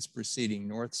 It's proceeding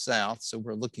north-south. So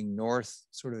we're looking north,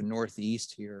 sort of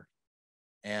northeast here.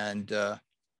 And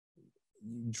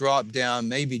drop down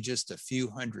maybe just a few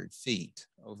hundred feet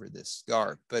over this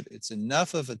scarp. But it's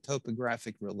enough of a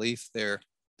topographic relief there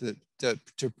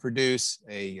to produce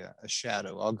a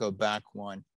shadow. I'll go back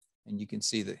one, and you can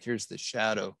see that here's the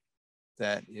shadow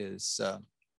that is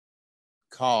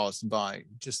caused by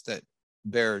just that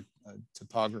bare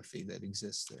topography that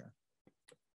exists there.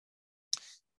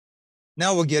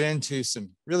 Now we'll get into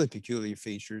some really peculiar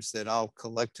features that I'll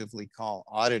collectively call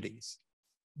oddities.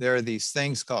 There are these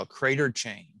things called crater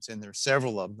chains, and there are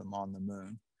several of them on the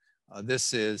moon.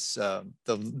 This is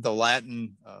the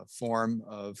Latin form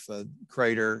of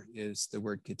crater is the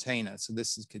word catena. So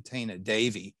this is Catena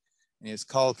Davy, and it's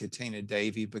called Catena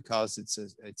Davy because it's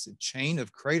a chain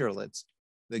of craterlets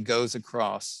that goes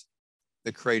across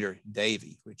the crater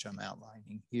Davy, which I'm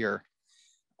outlining here.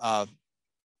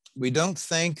 We don't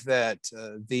think that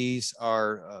these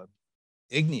are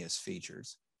igneous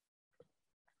features,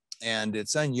 and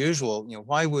it's unusual. You know,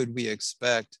 why would we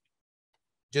expect,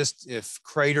 just if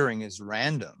cratering is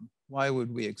random, why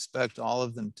would we expect all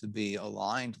of them to be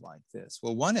aligned like this?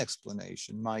 Well, one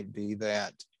explanation might be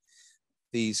that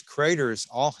these craters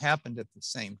all happened at the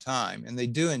same time, and they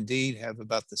do indeed have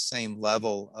about the same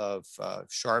level of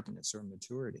sharpness or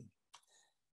maturity.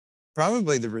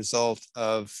 Probably the result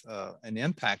of an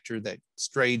impactor that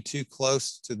strayed too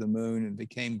close to the moon and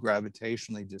became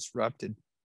gravitationally disrupted.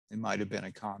 It might have been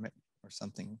a comet or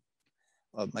something,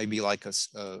 maybe like a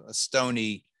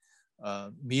stony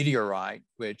meteorite,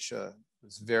 which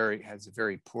has a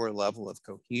very poor level of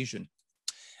cohesion.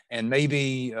 And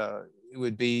maybe it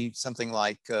would be something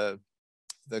like the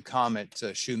comet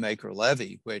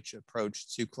Shoemaker-Levy, which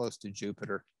approached too close to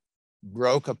Jupiter,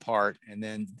 broke apart, and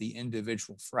then the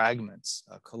individual fragments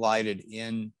collided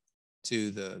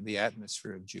into the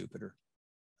atmosphere of Jupiter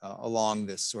along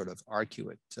this sort of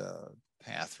arcuate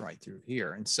path right through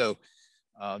here. And so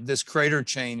this crater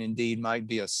chain indeed might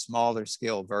be a smaller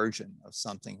scale version of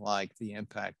something like the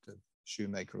impact of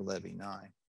Shoemaker-Levy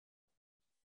 9.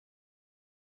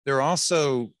 There are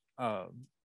also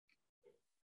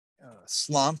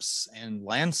slumps and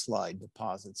landslide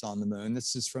deposits on the moon.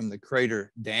 This is from the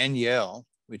crater Danielle,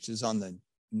 which is on the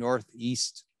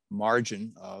northeast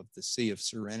margin of the Sea of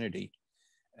Serenity.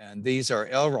 And these are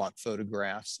L-rock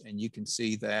photographs, and you can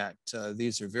see that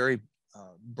these are very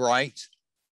bright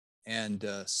and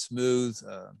smooth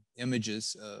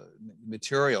images,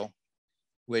 material,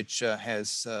 which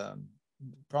has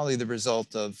probably the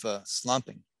result of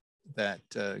slumping that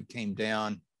came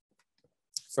down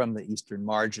from the eastern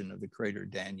margin of the crater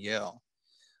Danielle.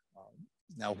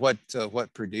 Now,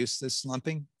 what produced this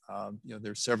slumping?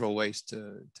 There's several ways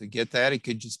to get that. It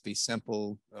could just be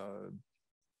simple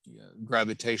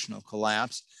gravitational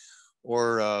collapse,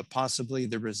 or possibly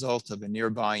the result of a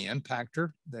nearby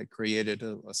impactor that created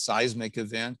a seismic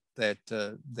event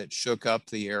that shook up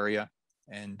the area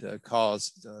and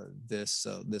caused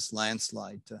this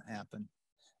landslide to happen.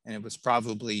 And it was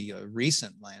probably a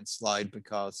recent landslide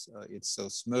because it's so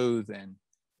smooth and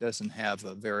doesn't have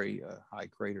a very high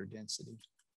crater density.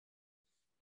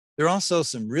 There are also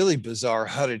some really bizarre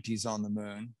oddities on the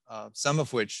moon, some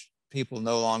of which people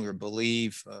no longer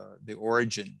believe the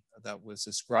origin that was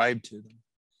ascribed to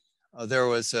them. There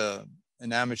was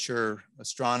an amateur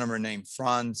astronomer named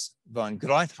Franz von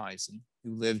Gruithuisen,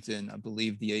 who lived in, I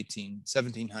believe, the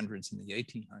 1700s and the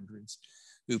 1800s,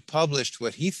 who published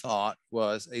what he thought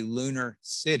was a lunar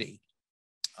city.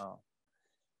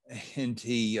 And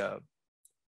he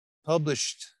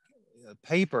published a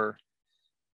paper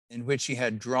in which he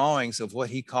had drawings of what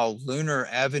he called lunar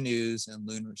avenues and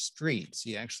lunar streets.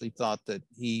 He actually thought that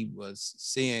he was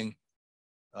seeing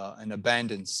an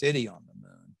abandoned city on the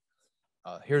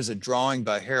moon. Here's a drawing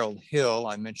by Harold Hill,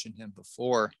 I mentioned him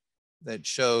before, that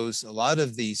shows a lot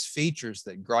of these features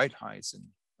that Gruithuisen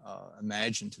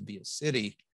imagined to be a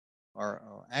city are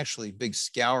actually big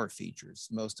scour features,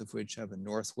 most of which have a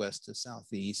northwest to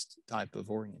southeast type of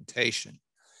orientation.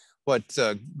 What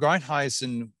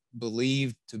Gruithuisen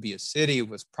believed to be a city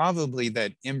was probably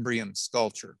that Imbrium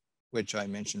sculpture, which I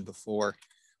mentioned before,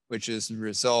 which is the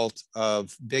result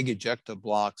of big ejecta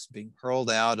blocks being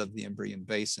hurled out of the Imbrium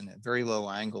basin at very low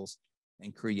angles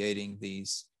and creating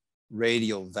these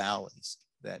radial valleys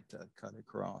that cut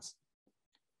across.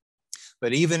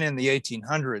 But even in the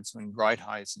 1800s, when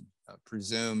Gruithuisen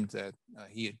presumed that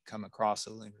he had come across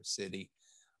a lunar city,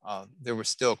 there were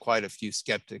still quite a few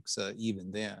skeptics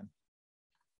even then.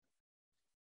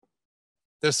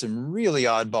 There's some really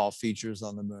oddball features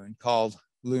on the moon called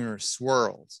lunar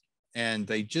swirls, and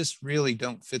they just really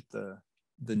don't fit the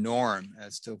norm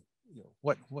as to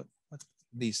what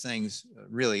these things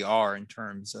really are in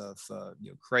terms of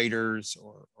craters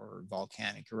or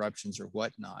volcanic eruptions or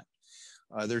whatnot.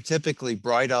 They're typically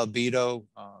bright albedo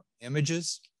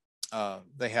images.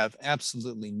 They have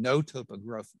absolutely no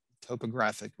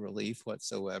topographic relief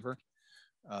whatsoever.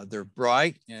 They're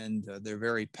bright and they're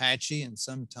very patchy, and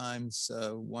sometimes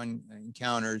one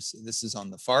encounters, this is on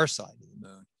the far side of the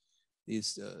moon,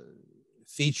 these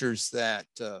features that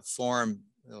form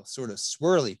sort of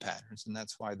swirly patterns, and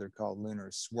that's why they're called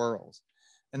lunar swirls.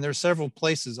 And there are several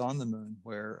places on the moon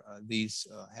where these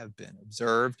have been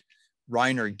observed.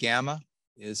 Reiner Gamma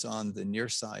is on the near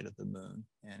side of the moon,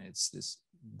 and it's this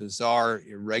bizarre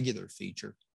irregular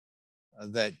feature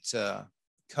that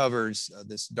covers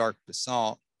this dark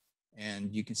basalt,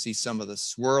 and you can see some of the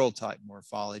swirl type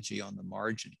morphology on the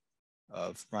margin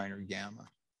of Reiner Gamma.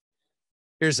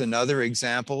 Here's another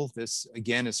example. This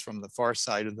again is from the far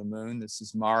side of the moon. This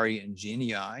is Mare and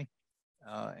Genii,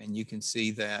 and you can see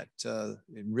that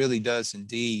it really does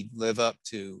indeed live up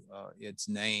to its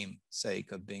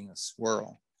namesake of being a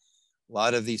swirl. A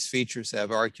lot of these features have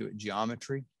arcuate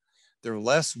geometry. They're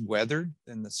less weathered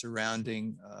than the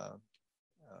surrounding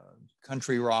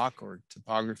country rock or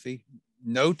topography.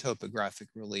 No topographic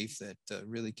relief that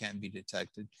really can be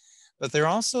detected. But they're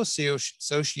also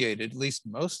associated, at least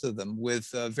most of them, with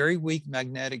very weak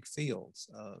magnetic fields.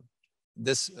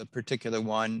 This particular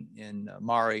one in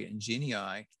Mare and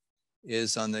Genii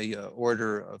is on the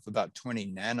order of about 20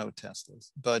 nanoteslas,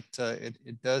 but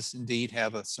it does indeed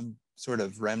have some sort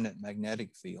of remnant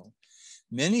magnetic field.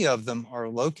 Many of them are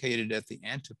located at the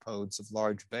antipodes of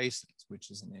large basins,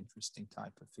 which is an interesting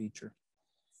type of feature.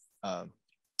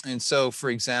 And so,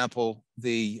 for example,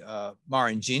 the Mare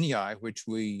and Genii, which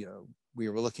we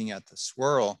were looking at the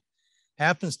swirl,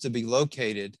 happens to be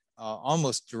located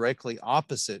almost directly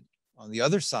opposite on the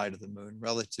other side of the moon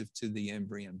relative to the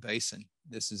Imbrium basin.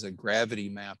 This is a gravity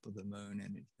map of the moon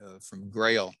and from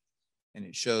Grail, and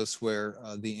it shows where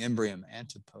the Imbrium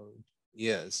antipode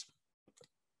is.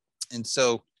 And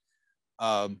so,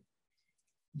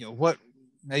 what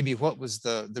was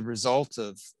the result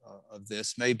of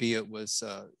this? Maybe it was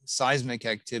seismic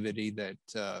activity that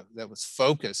was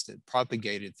focused, that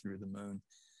propagated through the moon,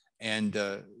 and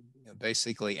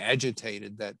basically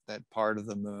agitated that part of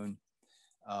the moon,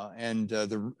 and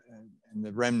the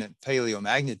remnant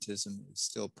paleomagnetism is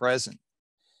still present.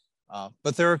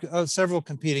 But there are several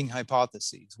competing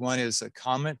hypotheses. One is a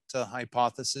comet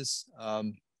hypothesis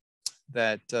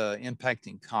that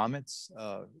impacting comets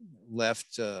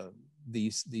left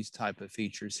these type of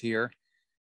features here.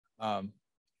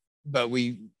 But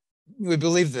we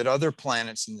believe that other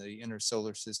planets in the inner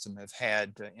solar system have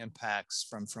had impacts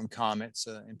from comets,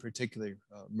 in particular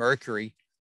Mercury,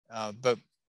 but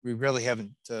we really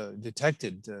haven't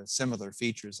detected similar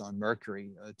features on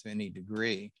Mercury to any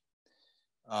degree.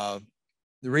 The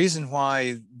reason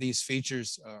why these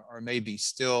features are maybe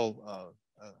still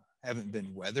haven't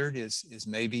been weathered is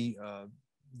maybe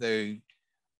they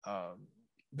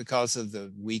because of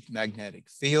the weak magnetic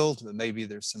field, but maybe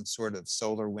there's some sort of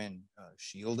solar wind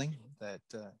shielding that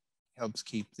helps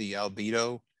keep the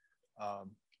albedo,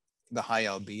 the high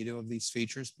albedo of these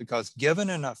features. Because given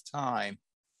enough time,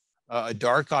 a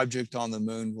dark object on the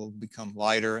moon will become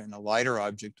lighter, and a lighter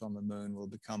object on the moon will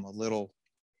become a little,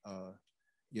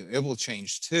 it will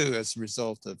change too as a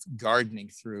result of gardening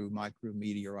through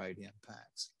micrometeorite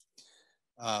impacts.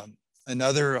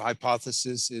 Another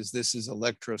hypothesis is this is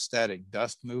electrostatic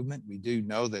dust movement. We do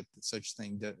know that such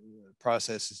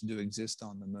processes do exist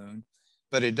on the moon,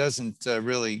 but it doesn't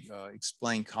really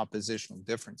explain compositional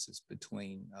differences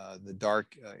between the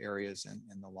dark areas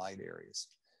and the light areas.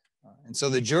 And so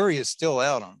the jury is still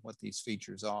out on what these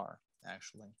features are,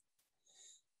 actually.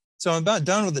 So I'm about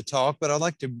done with the talk, but I'd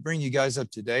like to bring you guys up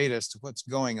to date as to what's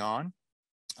going on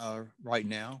right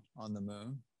now on the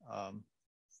moon.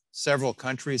 Several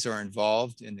countries are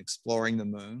involved in exploring the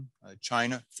moon.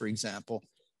 China, for example,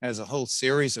 has a whole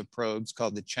series of probes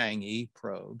called the Chang'e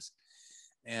probes.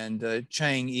 And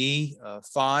Chang'e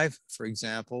 5, for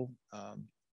example,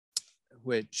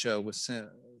 which was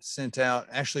sent out,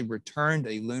 actually returned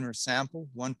a lunar sample,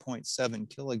 1.7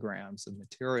 kilograms of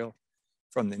material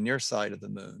from the near side of the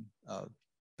moon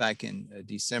back in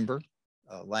December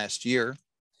last year.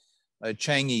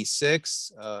 Chang'e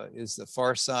 6 is the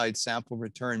far side sample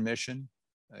return mission.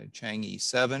 Chang'e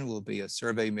 7 will be a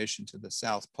survey mission to the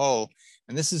South Pole.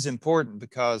 And this is important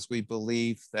because we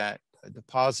believe that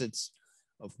deposits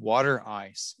of water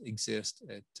ice exist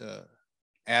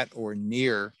at or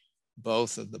near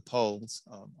both of the poles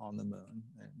on the moon.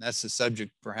 And that's the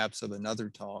subject perhaps of another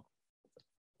talk.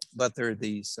 But there are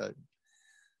these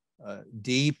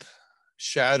deep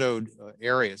shadowed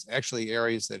areas, actually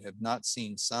areas that have not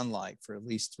seen sunlight for at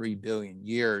least 3 billion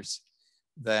years,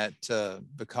 that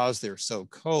because they're so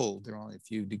cold, they're only a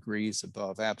few degrees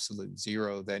above absolute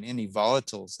zero, that any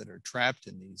volatiles that are trapped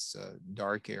in these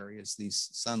dark areas, these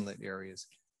sunlit areas,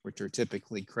 which are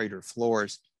typically crater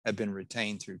floors, have been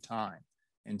retained through time.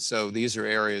 And so these are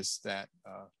areas that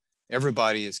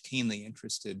everybody is keenly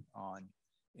interested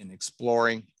in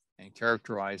exploring and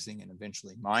characterizing and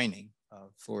eventually mining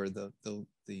for the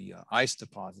ice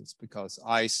deposits, because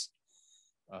ice,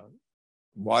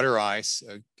 water ice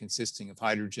consisting of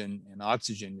hydrogen and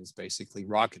oxygen is basically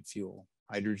rocket fuel.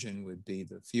 Hydrogen would be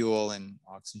the fuel and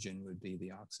oxygen would be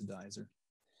the oxidizer.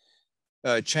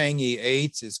 Chang'e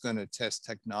 8 is going to test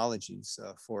technologies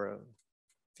for a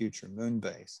future moon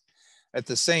base. At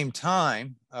the same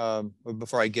time,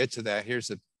 before I get to that, here's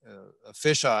a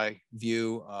fisheye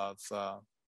view of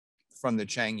from the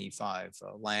Chang'e 5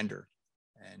 lander.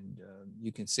 And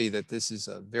you can see that this is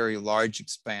a very large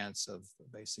expanse of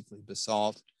basically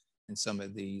basalt and some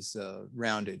of these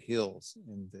rounded hills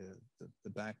in the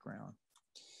background.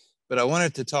 But I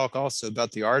wanted to talk also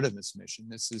about the Artemis mission.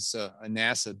 This is a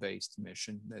NASA-based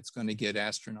mission that's going to get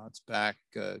astronauts back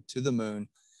to the moon,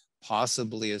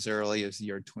 possibly as early as the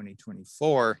year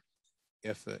 2024,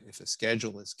 if a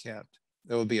schedule is kept.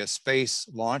 There will be a space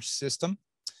launch system,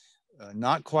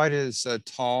 not quite as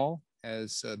tall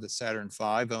as the Saturn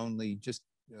V, only just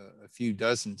a few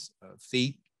dozen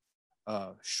feet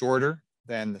shorter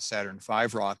than the Saturn V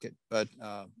rocket, but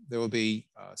there will be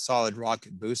solid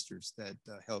rocket boosters that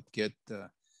help get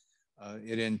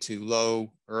it into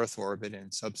low Earth orbit,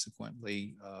 and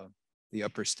subsequently the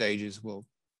upper stages will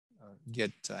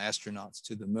get astronauts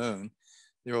to the moon.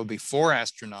 There will be 4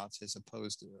 astronauts as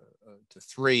opposed to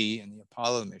 3 in the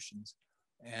Apollo missions.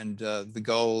 And the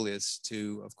goal is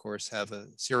to, of course, have a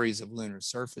series of lunar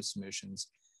surface missions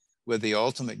with the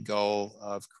ultimate goal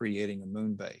of creating a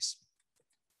moon base.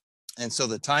 And so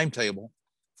the timetable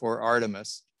for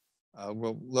Artemis,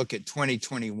 we'll look at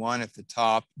 2021 at the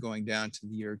top, going down to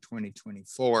the year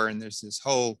 2024. And there's this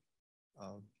whole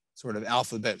sort of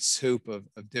alphabet soup of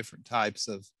different types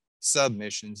of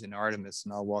submissions in Artemis,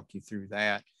 and I'll walk you through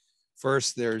that.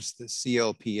 First, there's the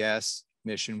CLPS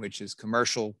mission, which is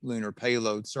Commercial Lunar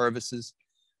Payload Services.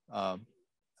 A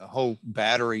whole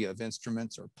battery of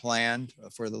instruments are planned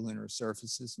for the lunar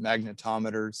surfaces,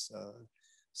 magnetometers,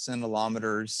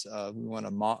 scintillometers. We want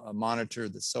to monitor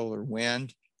the solar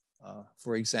wind.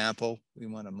 For example, we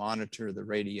want to monitor the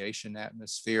radiation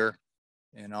atmosphere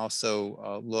and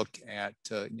also look at,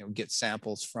 get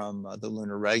samples from the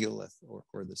lunar regolith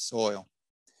or the soil.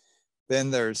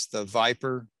 Then there's the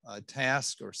VIPER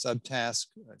task or subtask.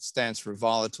 It stands for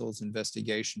Volatiles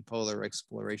Investigation Polar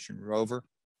Exploration Rover.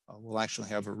 We'll actually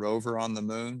have a rover on the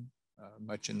moon,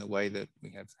 much in the way that we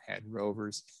have had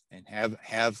rovers and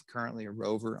have currently a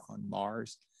rover on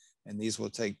Mars. And these will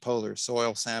take polar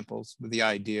soil samples with the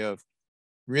idea of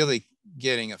really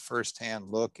getting a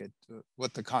firsthand look at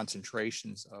what the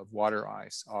concentrations of water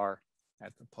ice are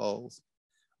at the poles.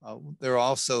 There will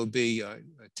also be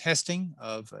testing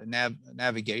of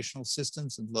navigational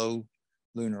systems in low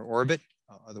lunar orbit,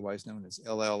 otherwise known as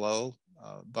LLO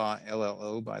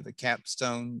by the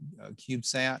Capstone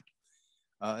CubeSat.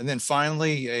 And then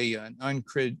finally, an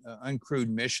uncrewed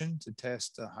mission to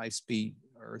test high-speed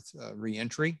Earth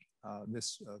reentry.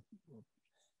 This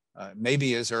may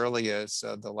be as early as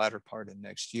the latter part of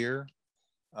next year.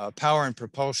 Power and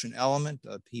propulsion element,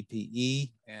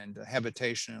 PPE, and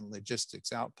habitation and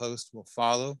logistics outpost will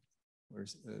follow. We're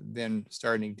then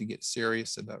starting to get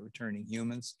serious about returning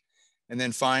humans. And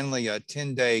then finally,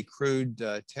 10-day crewed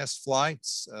test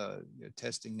flights,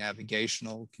 testing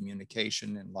navigational,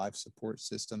 communication, and life support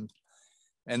systems.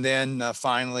 And then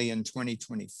finally, in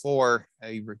 2024,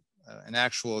 an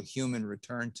actual human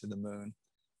return to the moon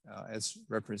as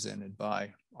represented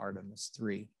by Artemis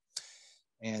 3.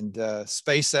 And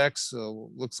SpaceX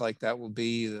looks like that will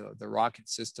be the rocket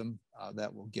system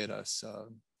that will get us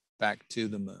back to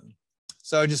the moon.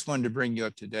 So I just wanted to bring you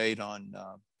up to date on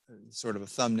sort of a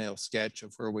thumbnail sketch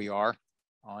of where we are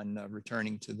on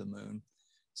returning to the moon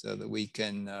so that we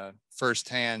can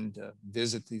firsthand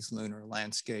visit these lunar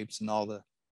landscapes and all the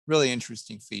really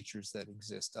interesting features that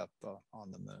exist up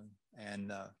on the moon.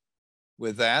 And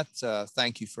with that,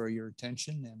 thank you for your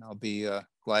attention, and I'll be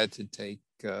glad to take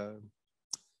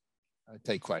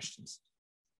questions.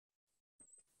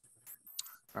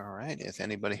 All right, if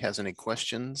anybody has any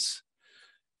questions,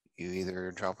 you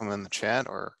either drop them in the chat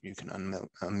or you can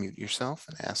unmute yourself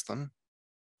and ask them.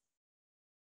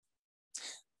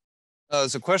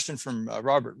 There's a question from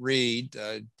Robert Reed.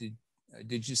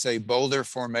 Did you say boulder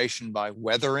formation by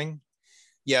weathering?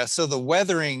 Yeah, so the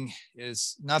weathering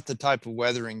is not the type of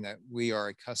weathering that we are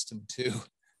accustomed to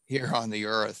here on the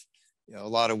Earth. A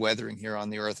lot of weathering here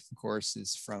on the Earth, of course,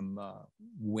 is from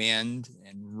wind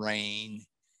and rain.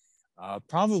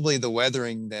 Probably the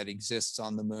weathering that exists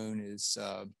on the moon is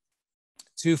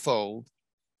twofold.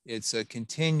 It's a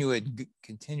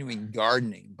continuing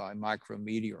gardening by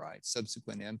micrometeorites,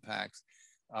 subsequent impacts,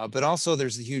 but also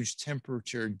there's a huge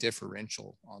temperature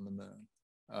differential on the moon.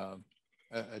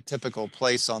 A typical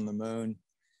place on the moon,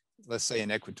 let's say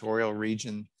an equatorial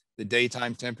region, the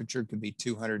daytime temperature could be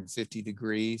 250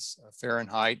 degrees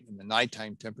Fahrenheit, and the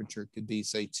nighttime temperature could be,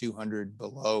 say, 200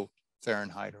 below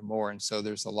Fahrenheit or more. And so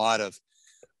there's a lot of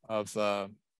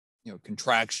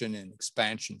contraction and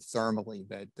expansion thermally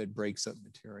that breaks up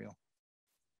material.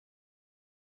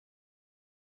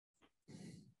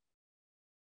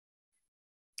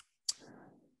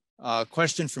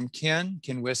 Question from Ken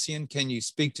Wissian. Can you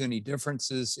speak to any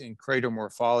differences in crater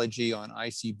morphology on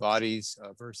icy bodies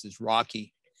versus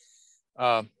rocky?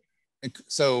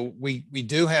 So we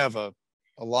do have a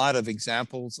lot of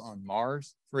examples on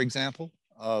Mars, for example,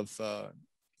 of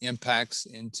impacts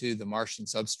into the Martian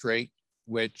substrate,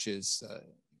 which is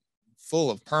full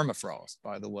of permafrost,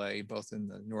 by the way, both in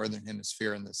the northern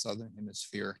hemisphere and the southern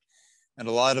hemisphere. And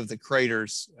a lot of the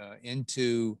craters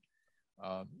into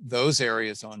those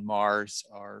areas on Mars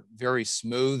are very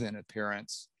smooth in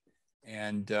appearance.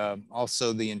 And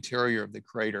also the interior of the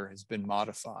crater has been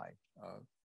modified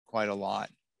quite a lot.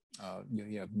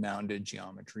 You have mounded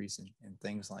geometries and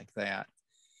things like that.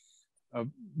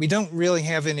 We don't really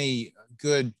have any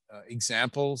good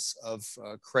examples of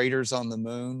craters on the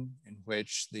moon in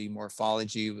which the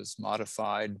morphology was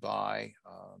modified by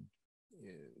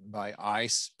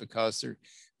ice, because there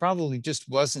probably just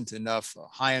wasn't enough,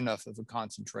 high enough of a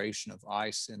concentration of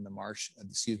ice in the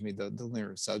the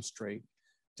lunar substrate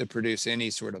to produce any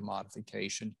sort of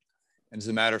modification. And as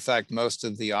a matter of fact, most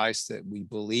of the ice that we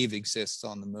believe exists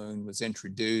on the moon was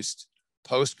introduced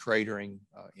post-cratering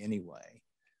anyway,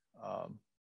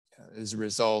 as a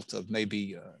result of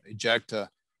maybe ejecta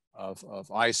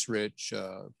of ice-rich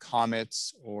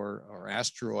comets or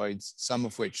asteroids, some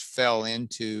of which fell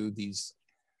into these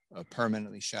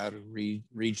permanently shadowed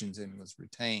regions and was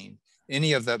retained.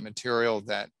 Any of that material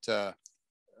that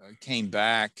came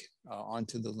back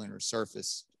onto the lunar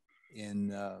surface in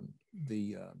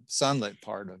sunlit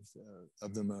part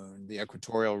of the moon, the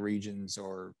equatorial regions,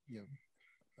 or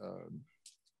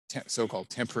so-called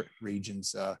temperate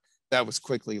regions, that was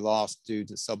quickly lost due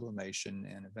to sublimation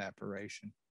and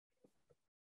evaporation.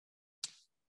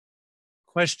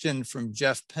 Question from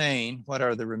Jeff Payne: what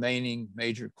are the remaining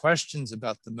major questions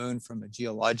about the moon from a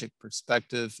geologic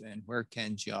perspective, and where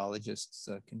can geologists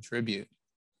contribute?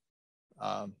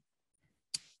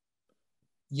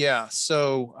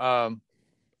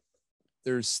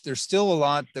 There's still a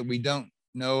lot that we don't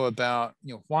know about.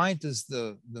 Why does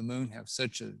the moon have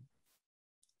such a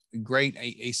great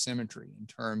asymmetry in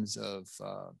terms of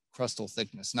crustal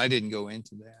thickness? And I didn't go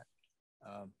into that.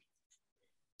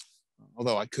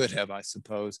 Although I could have, I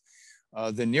suppose.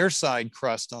 The near side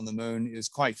crust on the moon is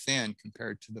quite thin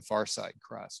compared to the far side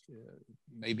crust,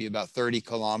 maybe about 30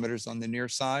 kilometers on the near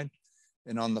side.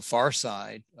 And on the far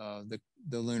side,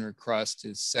 the lunar crust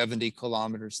is 70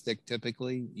 kilometers thick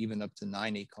typically, even up to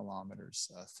 90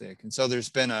 kilometers thick. And so there's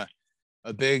been a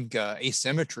big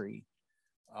asymmetry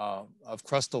of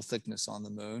crustal thickness on the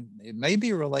moon. It may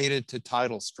be related to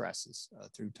tidal stresses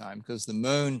through time, because the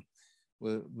moon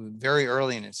very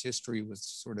early in its history was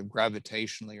sort of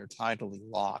gravitationally or tidally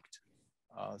locked,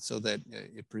 so that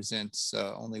it presents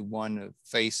only one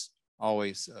face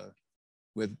always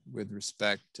with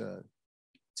respect to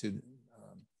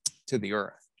the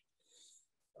Earth.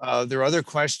 There are other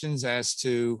questions as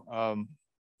to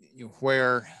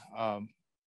where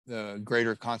the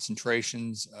greater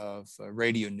concentrations of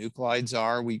radionuclides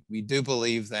are. We do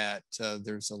believe that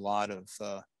there's a lot of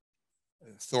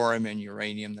thorium and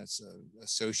uranium that's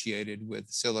associated with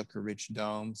silica-rich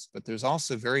domes, but there's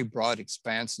also very broad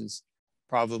expanses,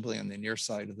 probably on the near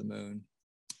side of the moon,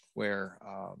 where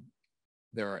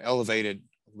there are elevated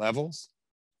levels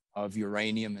of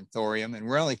uranium and thorium, and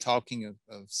we're only talking of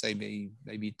say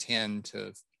maybe 10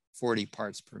 to 40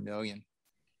 parts per million.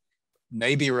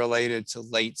 Maybe related to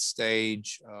late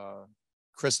stage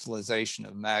crystallization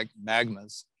of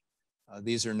magmas.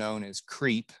 These are known as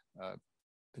CREEP,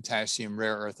 potassium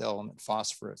rare earth element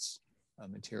phosphorus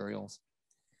materials.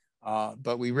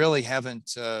 But we really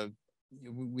haven't,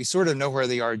 we sort of know where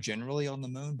they are generally on the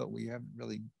moon, but we haven't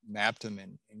really mapped them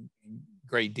in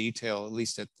great detail, at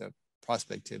least at the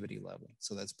prospectivity level.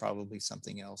 So that's probably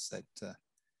something else that,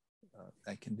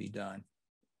 that can be done.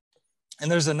 And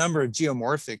there's a number of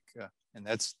geomorphic, and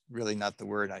that's really not the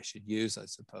word I should use, I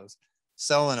suppose.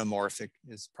 Selenomorphic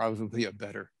is probably a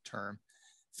better term.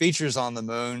 Features on the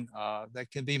moon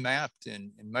that can be mapped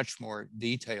in much more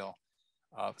detail.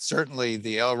 Certainly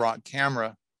the LROC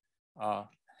camera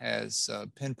has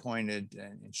pinpointed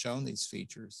and shown these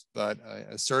features, but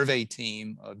a survey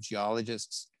team of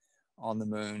geologists on the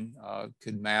moon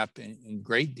could map in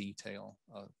great detail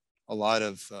a lot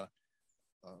of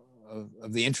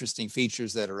the interesting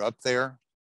features that are up there,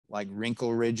 like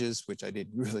wrinkle ridges, which I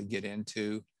didn't really get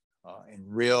into, and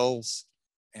rills,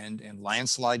 and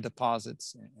landslide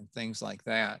deposits and things like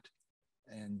that.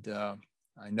 And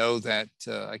I know that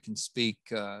I can speak,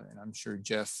 and I'm sure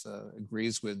Jeff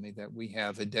agrees with me, that we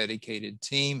have a dedicated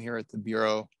team here at the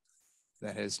Bureau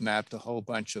that has mapped a whole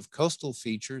bunch of coastal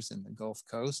features in the Gulf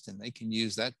Coast, and they can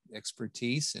use that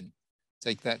expertise and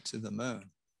take that to the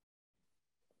moon.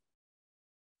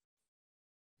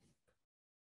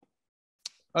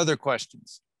 Other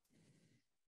questions?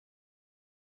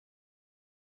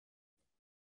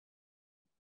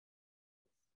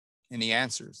 Any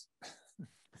answers?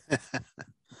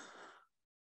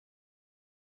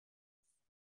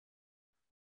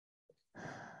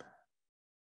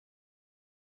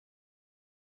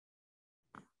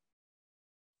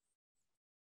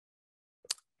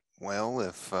 Well,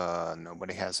 if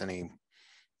nobody has any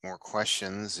more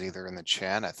questions, either in the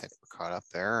chat, I think we're caught up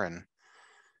there, and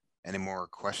any more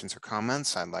questions or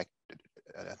comments, I'd like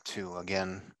to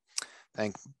again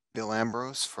thank Bill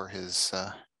Ambrose for his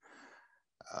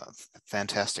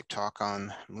fantastic talk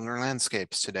on lunar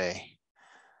landscapes today.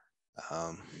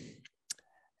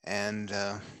 And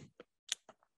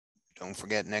don't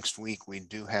forget, next week we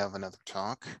do have another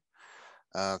talk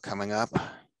coming up.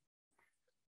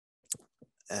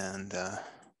 And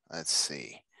let's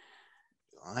see,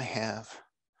 do I have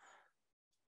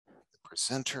the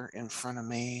presenter in front of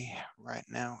me right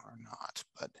now or not?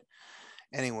 But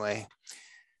anyway,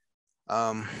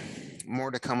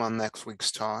 more to come on next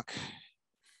week's talk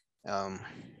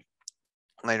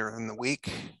later in the week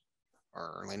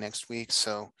or early next week.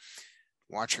 So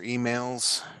watch your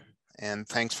emails, and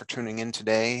thanks for tuning in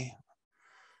today.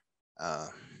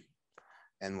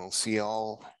 And we'll see you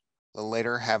all a little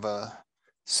later. Have a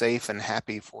safe and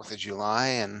happy 4th of July,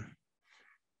 and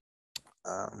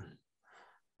a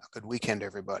good weekend,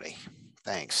 everybody.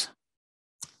 Thanks.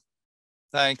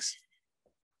 Thanks.